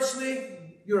 spiritually,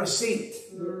 you're a saint.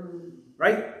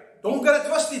 Right? Don't get it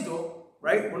twisted though.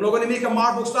 Right? We're not going to make a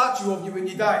marble statue of you when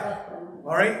you die.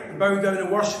 Alright? And bow down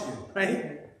and worship you.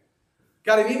 Right?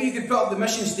 Gary, maybe you could put up the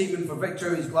mission statement for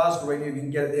Victoria's Glasgow right now if you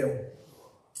can get it there.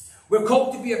 We're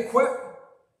called to be equipped,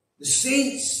 the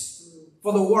saints,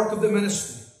 for the work of the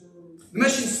ministry. The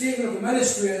mission statement of the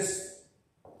ministry is,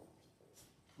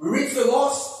 we reach the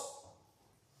lost,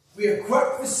 we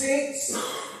equip the saints,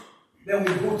 then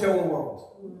we go tell the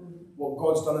world what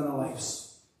God's done in their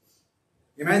lives.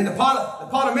 Amen. The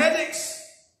paramedics,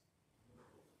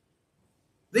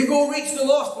 they go reach the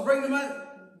lost and bring them in.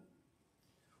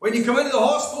 When you come into the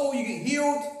hospital, you get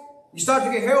healed, you start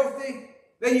to get healthy,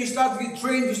 then you start to get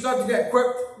trained, you start to get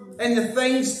equipped in the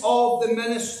things of the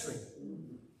ministry.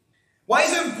 Why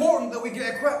is it important that we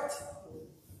get equipped?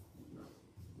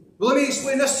 Well, let me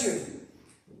explain this to you.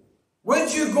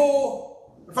 Would you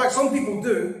go, in fact some people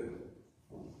do,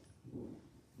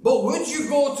 but would you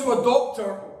go to a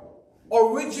doctor,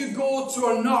 or would you go to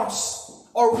a nurse,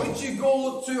 or would you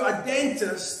go to a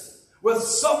dentist with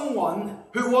someone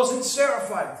who wasn't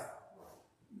certified?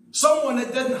 Someone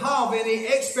that didn't have any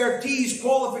expertise,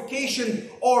 qualification,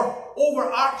 or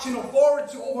overarching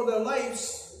authority over their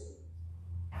lives?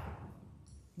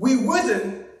 We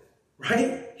wouldn't,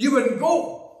 right? You wouldn't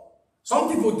go. Some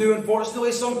people do,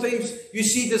 unfortunately. Sometimes you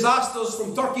see disasters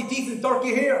from turkey teeth and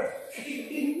turkey hair.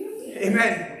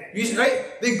 Amen.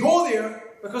 Right? They go there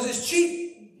because it's cheap.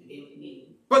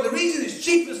 But the reason it's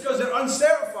cheap is because they're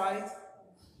uncertified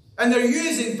and they're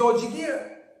using dodgy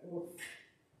gear.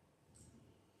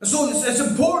 And so it's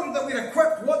important that we're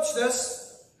equipped, watch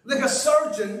this, like a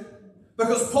surgeon,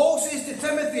 because Paul says to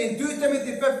Timothy in 2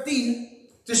 Timothy 15,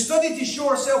 to study to show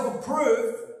ourselves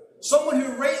approved, someone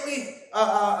who rightly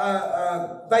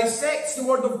dissects the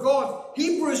Word of God.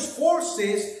 Hebrews 4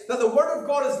 says that the Word of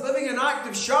God is living and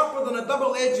active, sharper than a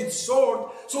double-edged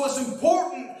sword. So it's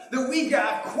important that we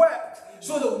get equipped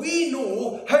so that we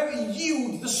know how to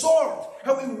yield the sword,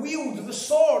 how to wield the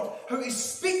sword, how to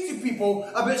speak to people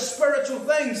about spiritual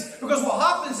things. Because what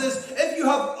happens is, if you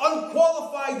have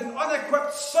unqualified and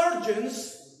unequipped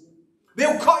surgeons,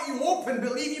 they'll cut you open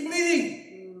but leave you bleeding.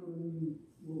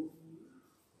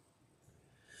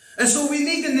 And so we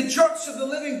need, in the church of the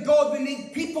living God, we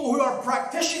need people who are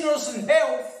practitioners in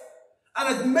health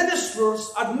and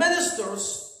administrators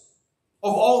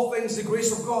of all things the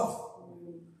grace of God.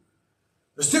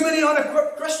 There's too many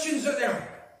unequipped Christians out there.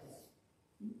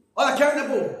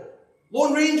 Unaccountable.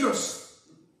 Lone rangers.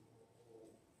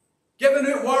 Giving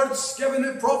out words, giving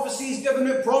out prophecies, giving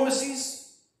out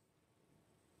promises.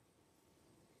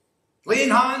 Laying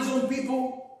hands on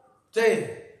people.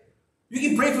 Saying, you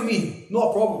can pray for me, not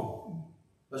a problem.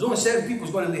 There's only certain people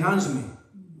who's going to lay hands on me.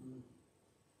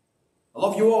 I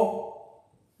love you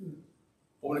all.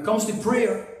 But when it comes to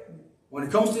prayer, when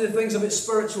it comes to the things about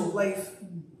spiritual life,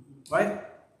 right?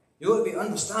 You ought to be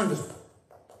understanding.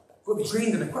 You've got to be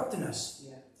trained and equipped in this.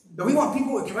 Now we want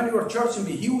people to come into our church and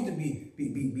be healed and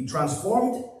be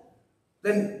transformed.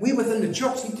 Then we within the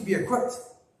church need to be equipped.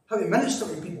 How to minister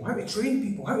to people, how to train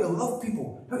people, how to love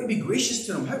people, how to be gracious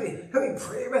to them, how to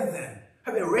pray with them,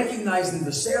 how to recognize and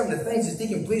discern the things that's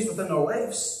taking place within our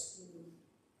lives.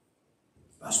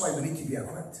 That's why we need to be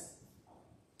equipped.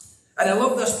 And I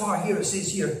love this part here. It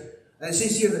says here,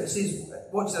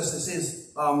 watch this, it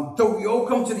says, till we all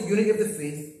come to the unity of the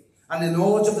faith and the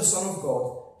knowledge of the Son of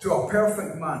God, to a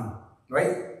perfect man,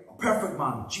 right? A perfect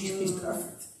man. Jesus, he's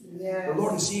perfect. Yes. The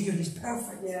Lord and Savior, he's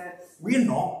perfect. Yes. We're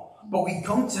not. But we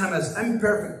come to him as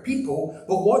imperfect people,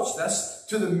 but watch this,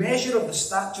 to the measure of the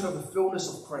stature of the fullness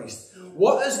of Christ.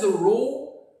 What is the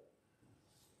role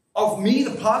of me,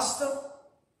 the pastor,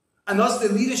 and us, the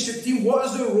leadership team? What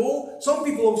is our role? Some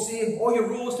people will say, oh, your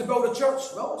role is to build a church.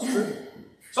 Well, that's true.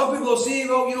 Some people will say,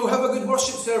 well, you know, have a good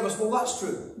worship service. Well, that's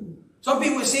true. Some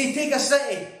people will say, take a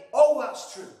city. Oh,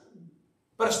 that's true.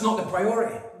 But it's not the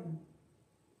priority.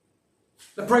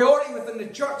 The priority within the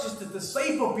church is to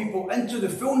disciple people into the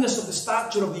fullness of the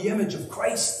stature of the image of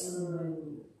Christ.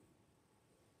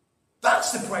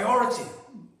 That's the priority.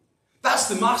 That's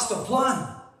the master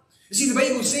plan. You see, the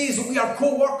Bible says that we are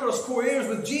co-workers, co-heirs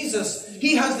with Jesus.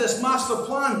 He has this master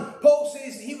plan. Paul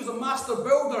says that he was a master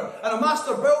builder, and a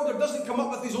master builder doesn't come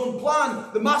up with his own plan.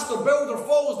 The master builder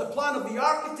follows the plan of the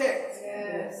architect.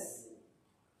 Yes.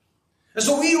 And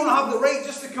so we don't have the right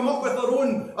just to come up with our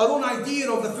own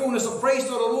idea of the fullness of Christ,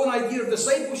 or our own idea of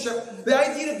discipleship. The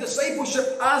idea of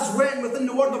discipleship, as written within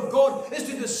the Word of God, is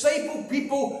to disciple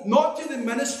people, not to the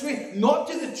ministry, not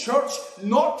to the church,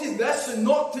 not to this and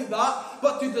not to that,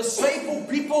 but to disciple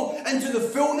people into the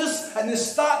fullness and the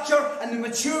stature and the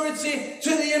maturity to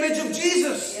the image of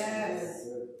Jesus. Yes.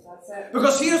 That's it.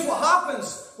 Because here's what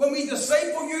happens. When we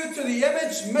disciple you to the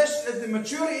image, the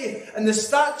maturity and the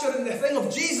stature and the thing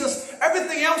of Jesus,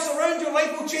 everything else around your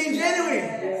life will change anyway.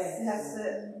 Yes, that's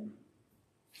it.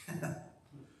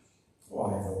 Oh,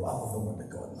 I love the Word of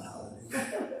God.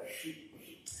 Hallelujah.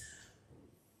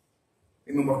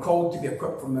 I mean, we're called to be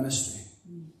equipped for ministry.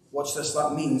 Watch this.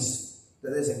 That means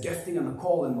that there's a gifting and a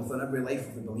calling within every life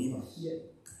of the believer. Yeah.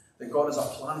 That God has a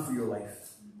plan for your life.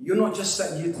 You're not just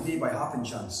sitting here today by happen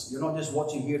chance. You're not just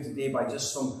watching here today by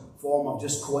just some form of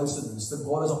just coincidence. That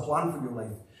God has a plan for your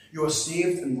life. You are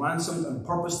saved and ransomed and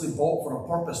purposely bought for a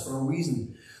purpose, for a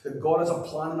reason. That God has a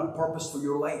plan and a purpose for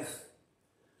your life.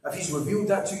 If He's revealed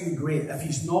that to you, great. If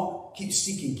He's not, keep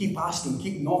seeking, keep asking,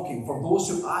 keep knocking. For those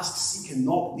who ask, seek and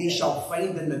knock, they shall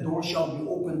find, and the door shall be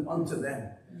opened unto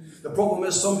them. The problem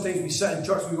is sometimes we sit in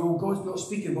church and we go, God's not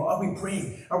speaking, but are we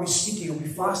praying? Are we seeking? Are we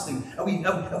fasting? Are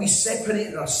we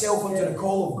separating ourselves unto the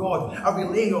call of God? Are we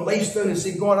laying our lives down and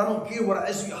saying, God, I don't care what it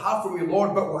is you have for me,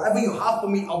 Lord, but whatever you have for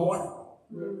me, I want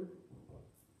it.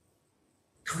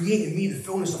 Create in me the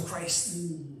fullness of Christ.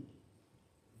 You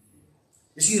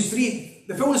see, there's three.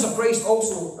 The fullness of Christ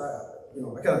also,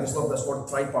 I kind of just love this word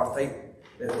tripartite.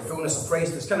 The fullness of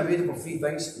Christ is kind of made up of three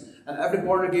things. And every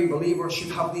born-again believer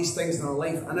should have these things in their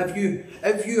life. And if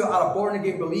you are a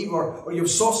born-again believer, or you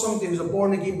saw somebody who's a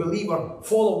born-again believer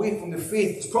fall away from the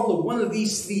faith, it's probably one of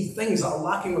these three things that are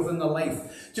lacking within their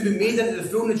life. To be made into the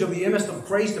fullness of the image of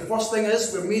Christ, the first thing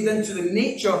is we're made into the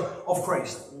nature of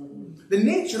Christ. The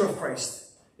nature of Christ.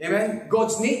 Amen?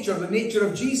 God's nature, the nature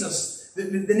of Jesus. The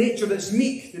nature that's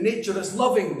meek, the nature that's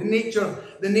loving, the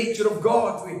nature of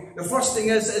God. The first thing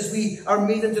is we are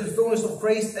made into the fullness of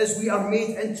Christ, as we are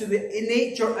made into the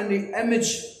nature and the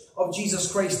image of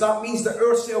Jesus Christ. That means that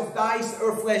our self dies, that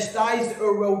our flesh dies, that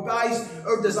our will dies,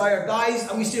 our desire dies,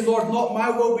 and we say, Lord, not my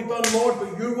will be done, Lord,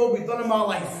 but your will be done in my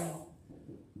life.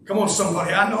 Come on,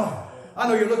 somebody, I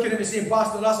know you're looking at me saying,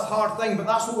 Pastor, that's a hard thing, but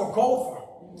that's what we're called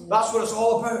for. That's what it's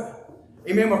all about.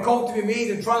 Amen. We're called to be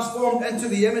made and transformed into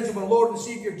the image of our Lord and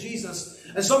Saviour Jesus.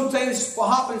 And sometimes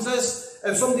what happens is,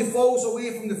 if somebody falls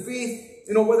away from the faith,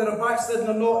 whether they're backslidden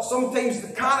or not, sometimes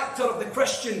the character of the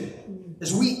Christian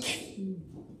is weak.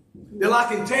 They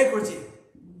lack integrity.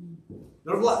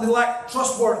 They lack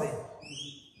trustworthy.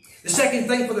 The second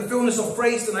thing for the fullness of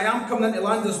Christ, and I am coming into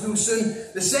Landisville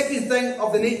soon, the second thing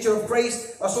of the nature of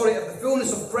Christ, of the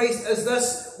fullness of Christ is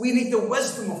this: we need the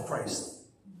wisdom of Christ.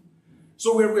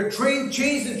 So we're trained,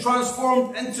 changed and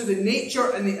transformed into the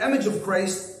nature and the image of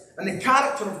Christ and the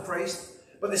character of Christ.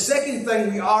 But the second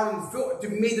thing we are to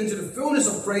be made into the fullness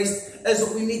of Christ is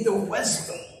that we need the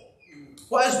wisdom.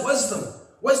 What is wisdom?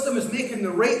 Wisdom is making the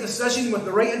right decision with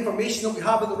the right information that we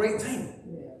have at the right time.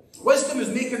 Wisdom is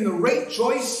making the right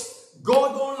choice,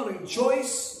 God-honouring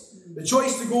choice. The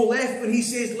choice to go left when He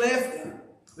says left.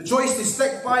 The choice to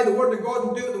stick by the Word of God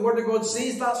and do what the Word of God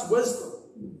says. That's wisdom.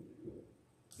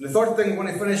 And the third thing, when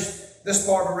I finish this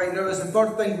part of it right now, is the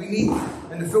third thing we need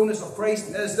in the fullness of Christ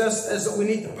is that we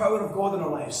need the power of God in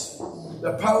our lives.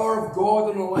 The power of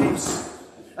God in our lives.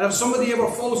 And if somebody ever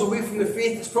falls away from the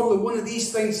faith, it's probably one of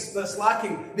these things that's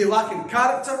lacking. They lack in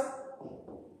character.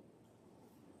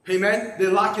 Amen. They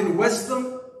lack in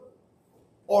wisdom.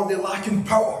 Or they lack in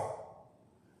power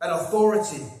and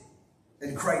authority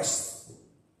in Christ.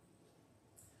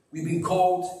 We've been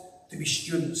called to be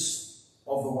students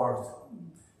of the Word.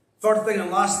 Third thing and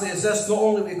lastly is this: not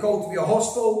only are we called to be a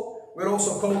hostel, we're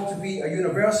also called to be a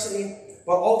university,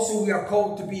 but also we are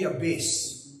called to be a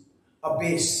base. A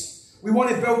base. We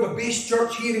want to build a base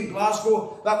church here in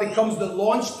Glasgow that becomes the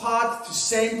launch pad to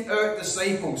send out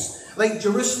disciples. Like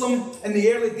Jerusalem in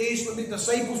the early days when the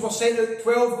disciples were sent out,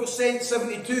 12 got sent,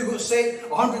 72 got sent,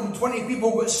 120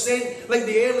 people got sent. Like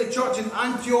the early church in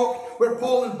Antioch, where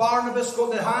Paul and Barnabas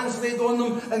got their hands laid on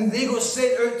them and they got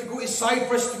sent out to go to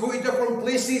Cyprus, to go to different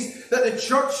places. That the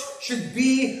church should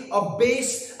be a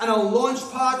base and a launch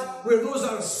pad where those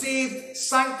that are saved,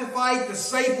 sanctified,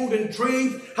 discipled and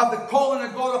trained have the calling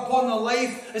of God upon their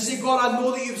life and say, God, I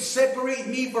know that you've separated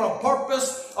me for a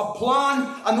purpose, a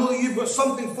plan. I know that you've got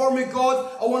something for me,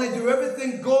 God. I want to do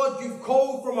everything, God, you've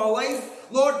called for my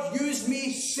life. Lord, use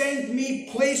me, send me,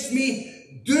 place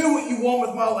me, do what you want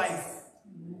with my life.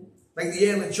 Like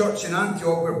the early church in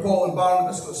Antioch where Paul and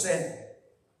Barnabas got sent.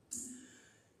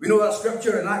 We know that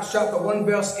scripture in Acts chapter 1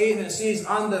 verse 8, and it says,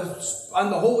 and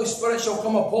the Holy Spirit shall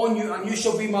come upon you, and you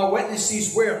shall be my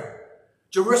witnesses where?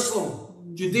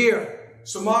 Jerusalem, Judea,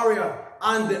 Samaria,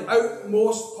 and the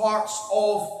outmost parts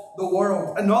of the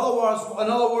world. In other words,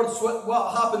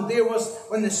 what happened there was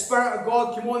when the Spirit of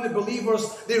God came on the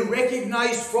believers, they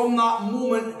recognized from that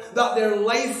moment that their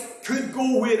life could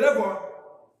go wherever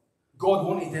God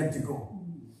wanted them to go.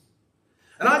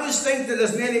 And I just think that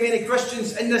there's many, many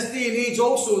Christians in this day and age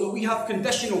also that we have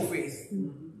conditional faith.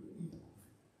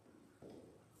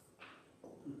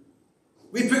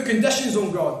 We put conditions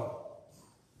on God.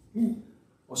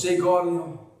 We'll say, God, you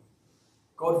know,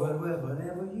 God,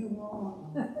 whatever you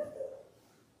want.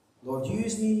 Lord,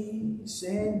 use me,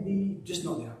 send me. Just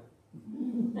not there.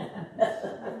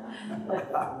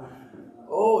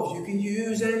 Oh, if you can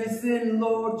use anything,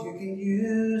 Lord, you can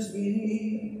use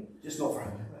me. Just not for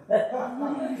him.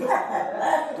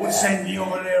 Don't send me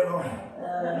over there, Lord.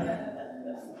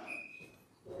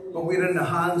 But we're in the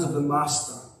hands of the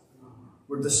Master.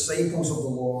 We're disciples of the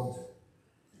Lord.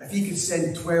 If he could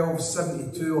send 12,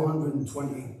 72,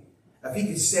 120, if he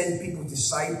could send people to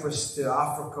Cyprus, to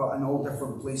Africa, and all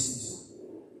different places,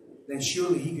 then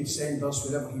surely he could send us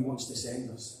wherever he wants to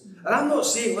send us. And I'm not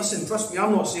saying, listen, trust me,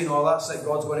 I'm not saying, oh, that's it,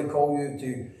 God's going to call you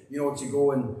to, you know, to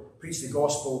go and preach the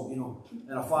gospel, you know,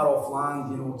 in a far off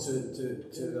land, you know, to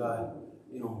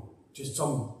just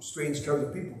some strange crowd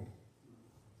of people.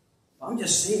 I'm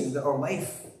just saying that our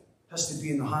life has to be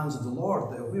in the hands of the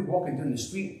Lord. That if we're walking down the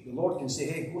street, the Lord can say,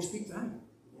 hey, go speak to him.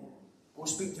 Go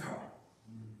speak to her.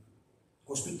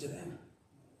 Go speak to them.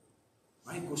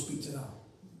 Right? Go speak to them.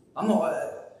 I'm not,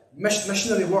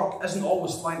 missionary work isn't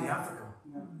always flying to Africa,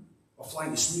 or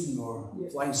flying to Sweden, or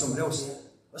flying somewhere else.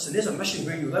 Listen, there's a mission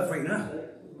where you live right now.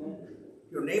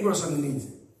 Your neighbours are in need.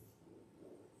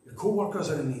 Your co-workers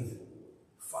are in need.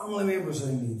 Family members are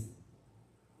in need.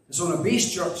 And so in a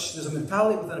base church, there's a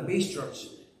mentality within a base church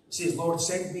that says, Lord,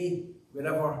 send me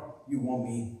wherever you want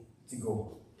me to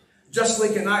go. Just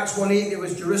like in Acts 1:8, it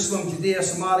was Jerusalem, Judea,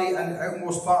 Samaria, and the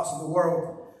outmost parts of the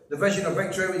world. The vision of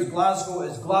Victory is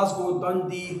Glasgow,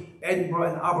 Dundee,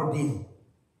 Edinburgh, and Aberdeen.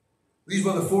 These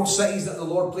were the 4 cities that the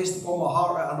Lord placed upon my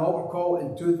heart at an altar call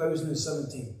in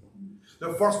 2017.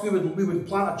 That first we would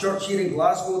plant a church here in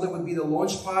Glasgow that would be the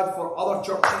launch pad for other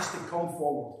churches to come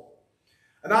forward.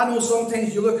 And I know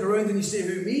sometimes you look around and you say,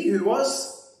 who, me? Who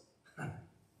us? I'm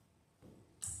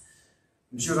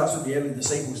sure that's what the early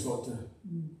disciples thought too.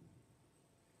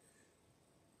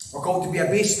 We're called to be a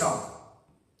base camp.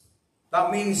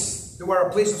 That means that we're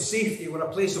a place of safety, we're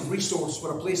a place of resource,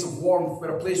 we're a place of warmth,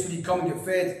 we're a place where you come and get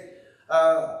fed.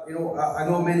 I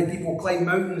know many people climb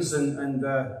mountains, and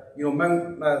my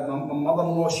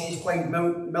mother-in-law, she's climbed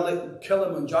Mount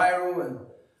Kilimanjaro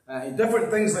and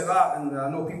different things like that. And I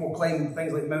know people climb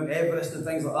things like Mount Everest and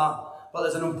things like that. But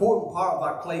there's an important part of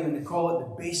that climbing. They call it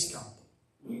the base camp.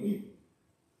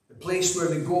 The place where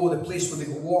they go, the place where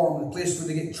they get warm, the place where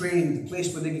they get trained, the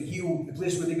place where they get healed, the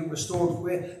place where they get restored,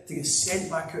 where to get sent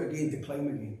back out again to climb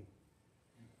again.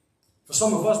 For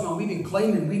some of us, man, we've been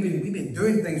climbing, we've been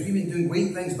doing things, we've been doing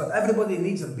great things, but everybody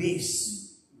needs a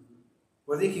base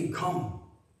where they can come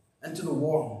into the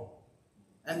warm,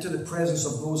 into the presence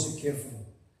of those that care for them,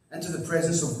 into the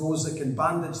presence of those that can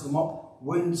bandage them up,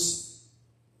 wounds,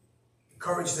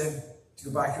 encourage them to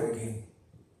go back out again.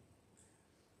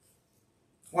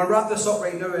 I want to wrap this up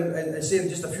right now and say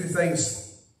just a few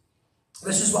things.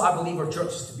 This is what I believe our church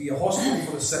is to be, a hospital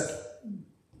for the sick.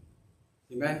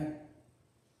 Amen?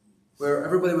 Where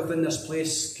everybody within this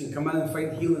place can come in and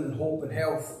find healing and hope and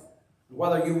health. And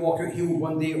whether you walk out healed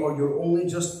one day or you're only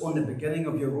just on the beginning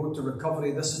of your road to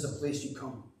recovery, this is the place you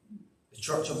come. The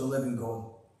church of the living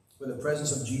God, where the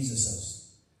presence of Jesus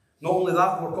is. Not only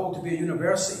that, we're called to be a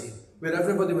university, where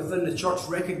everybody within the church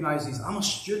recognises, I'm a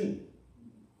student.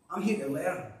 I'm here to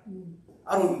learn.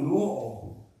 I don't know it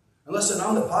all. And listen,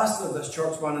 I'm the pastor of this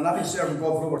church, man, and I've been serving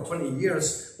God for over 20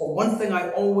 years. But one thing I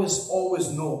always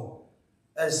know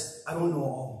is I don't know it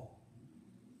all.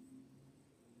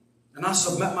 And I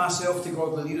submit myself to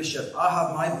godly leadership. I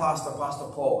have my pastor, Pastor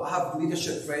Paul. I have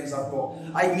leadership friends I've got.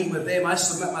 I meet with them. I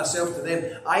submit myself to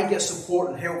them. I get support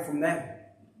and help from them.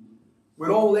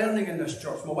 We're all learning in this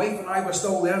church. My wife and I, we're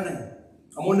still learning.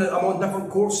 I'm on different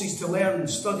courses to learn and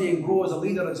study and grow as a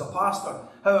leader, as a pastor.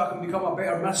 How I can become a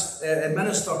better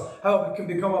minister. How I can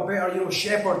become a better,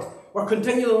 shepherd. We're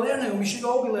continually learning, and we should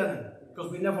all be learning, because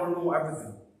we never know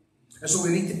everything. And so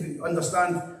we need to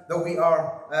understand that we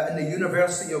are in the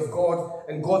university of God,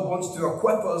 and God wants to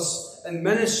equip us in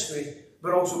ministry,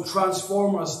 but also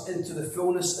transform us into the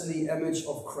fullness and the image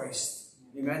of Christ.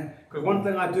 Amen? Because one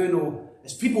thing I do know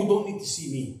is people don't need to see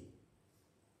me.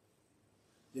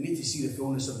 They need to see the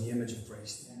fullness of the image of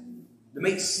Christ. They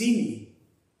might see me,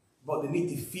 but they need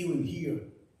to feel and hear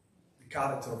the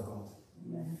character of God.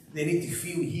 They need to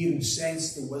feel, hear and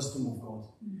sense the wisdom of God.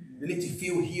 They need to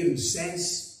feel, hear and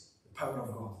sense the power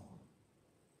of God.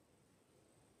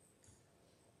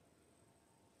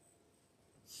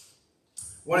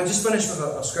 I want to just finish with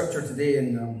a scripture today,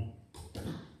 and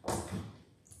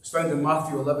it's found in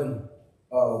Matthew 11,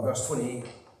 verse 28.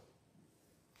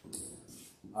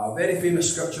 A very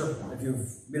famous scripture. If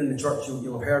you've been in the church,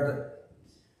 you'll have heard it.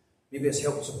 Maybe it's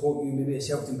helped support you, maybe it's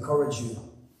helped encourage you.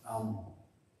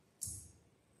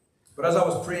 But as I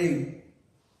was praying,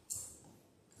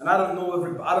 and I don't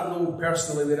know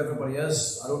personally where everybody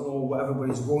is, I don't know what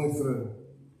everybody's going through,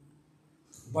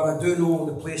 but I do know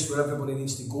the place where everybody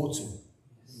needs to go to.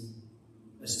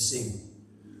 It's the same.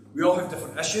 We all have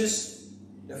different issues,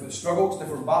 different struggles,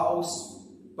 different battles,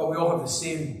 but we all have the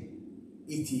same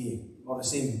ETA, or the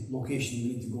same location we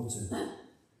need to go to.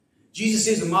 Jesus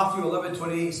says in Matthew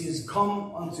 11:28, he says,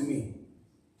 "Come unto me."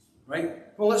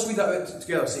 Right? Well, let's read that out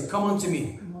together. Say, "Come unto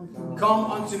me.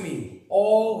 Come unto me,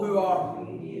 all who are, and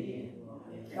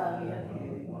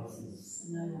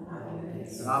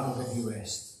I will give you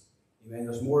rest." Amen.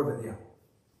 There's more of it there.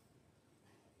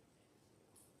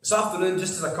 This afternoon,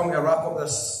 just as I come to wrap up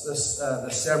this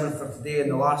sermon for today and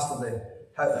the last of the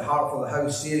Heart for the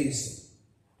House series,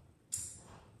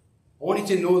 I want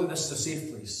you to know that this is a safe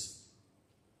place.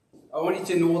 I want you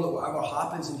to know that whatever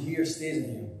happens in here stays in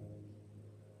here.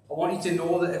 I want you to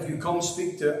know that if you come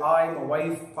speak to my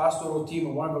wife, pastoral team,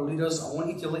 or one of our leaders, I want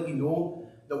you to let you know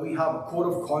that we have a code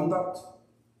of conduct,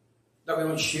 that we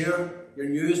don't share your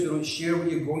news, we don't share what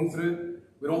you're going through,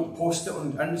 we don't post it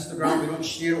on Instagram, we don't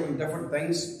share it on different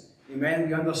things. Amen.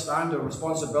 We understand our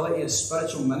responsibility as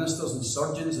spiritual ministers and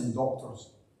surgeons and doctors.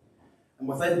 And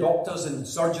within doctors and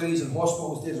surgeries and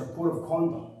hospitals, there's a code of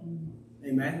conduct.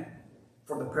 Amen.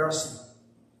 For the person.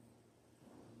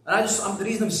 And the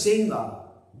reason I'm saying that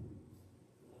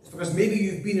is because maybe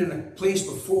you've been in a place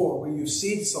before where you've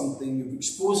said something, you've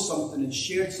exposed something and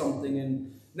shared something,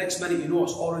 and next minute you know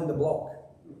it's all around the block.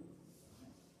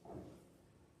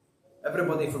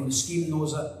 Everybody from the scheme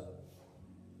knows it.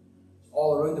 It's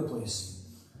all around the place.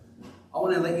 I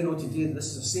want to let you know today that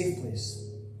this is a safe place.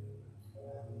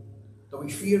 That we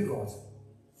fear God.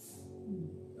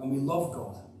 And we love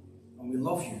God. And we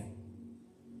love you.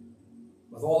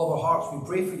 With all of our hearts, we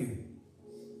pray for you.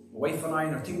 My wife and I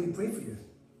and our team, we pray for you.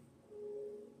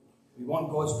 We want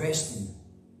God's best in you.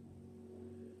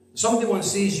 Somebody once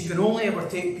says you can only ever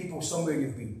take people somewhere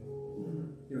you've been.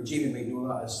 You know, Jamie might know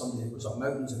that as somebody who goes up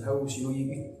mountains and hills. You know,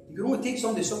 you can only take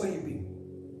somebody somewhere you've been.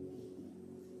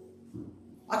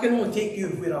 I can only take you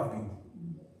where I've been.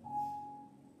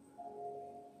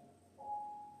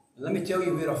 And let me tell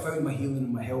you where I found my healing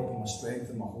and my help and my strength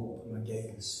and my hope and my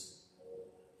guidance.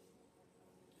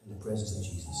 In the presence of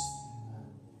Jesus.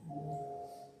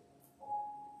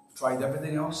 I've tried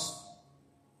everything else.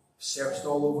 Searched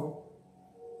all over.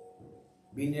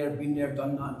 Been there,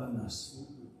 done that, and done this.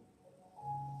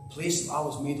 The place that I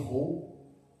was made whole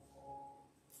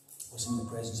was in the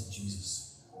presence of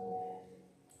Jesus.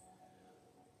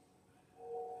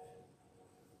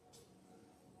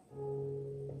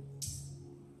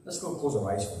 Let's go close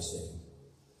our eyes for a second.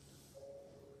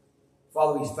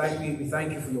 Father, we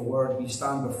thank you for your word. We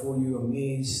stand before you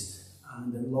amazed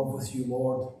and in love with you,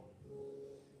 Lord.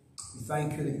 We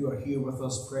thank you that you are here with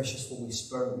us, precious Holy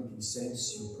Spirit. We can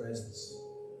sense your presence.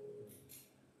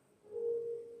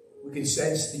 We can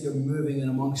sense that you're moving in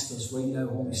amongst us right now,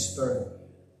 Holy Spirit.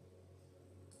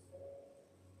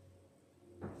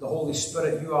 The Holy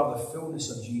Spirit, you are the fullness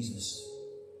of Jesus.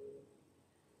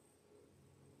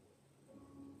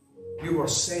 You were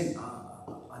sent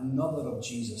another of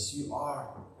Jesus. You are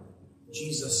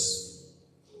Jesus.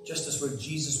 Just as where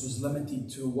Jesus was limited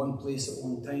to one place at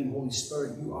one time, Holy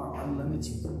Spirit, you are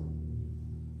unlimited.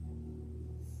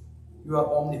 You are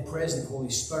omnipresent,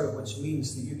 Holy Spirit, which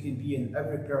means that you can be in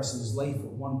every person's life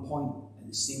at one point at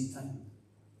the same time.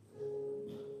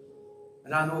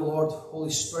 And I know, Lord,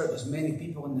 Holy Spirit, there's many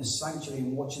people in this sanctuary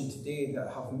and watching today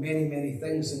that have many, many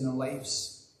things in their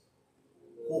lives.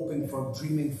 Hoping for,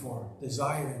 dreaming for,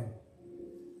 desiring.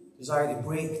 Desire to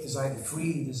break, desire to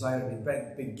free, desire to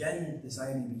begin,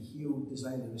 desire to be healed,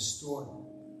 desire to restore.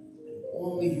 And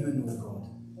only you know, God.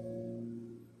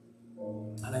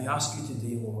 And I ask you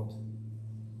today, Lord,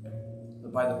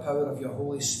 that by the power of your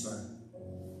Holy Spirit,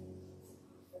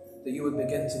 that you would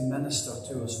begin to minister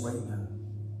to us right now.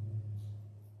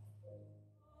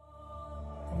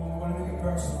 Come on, I want to make it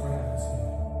personal.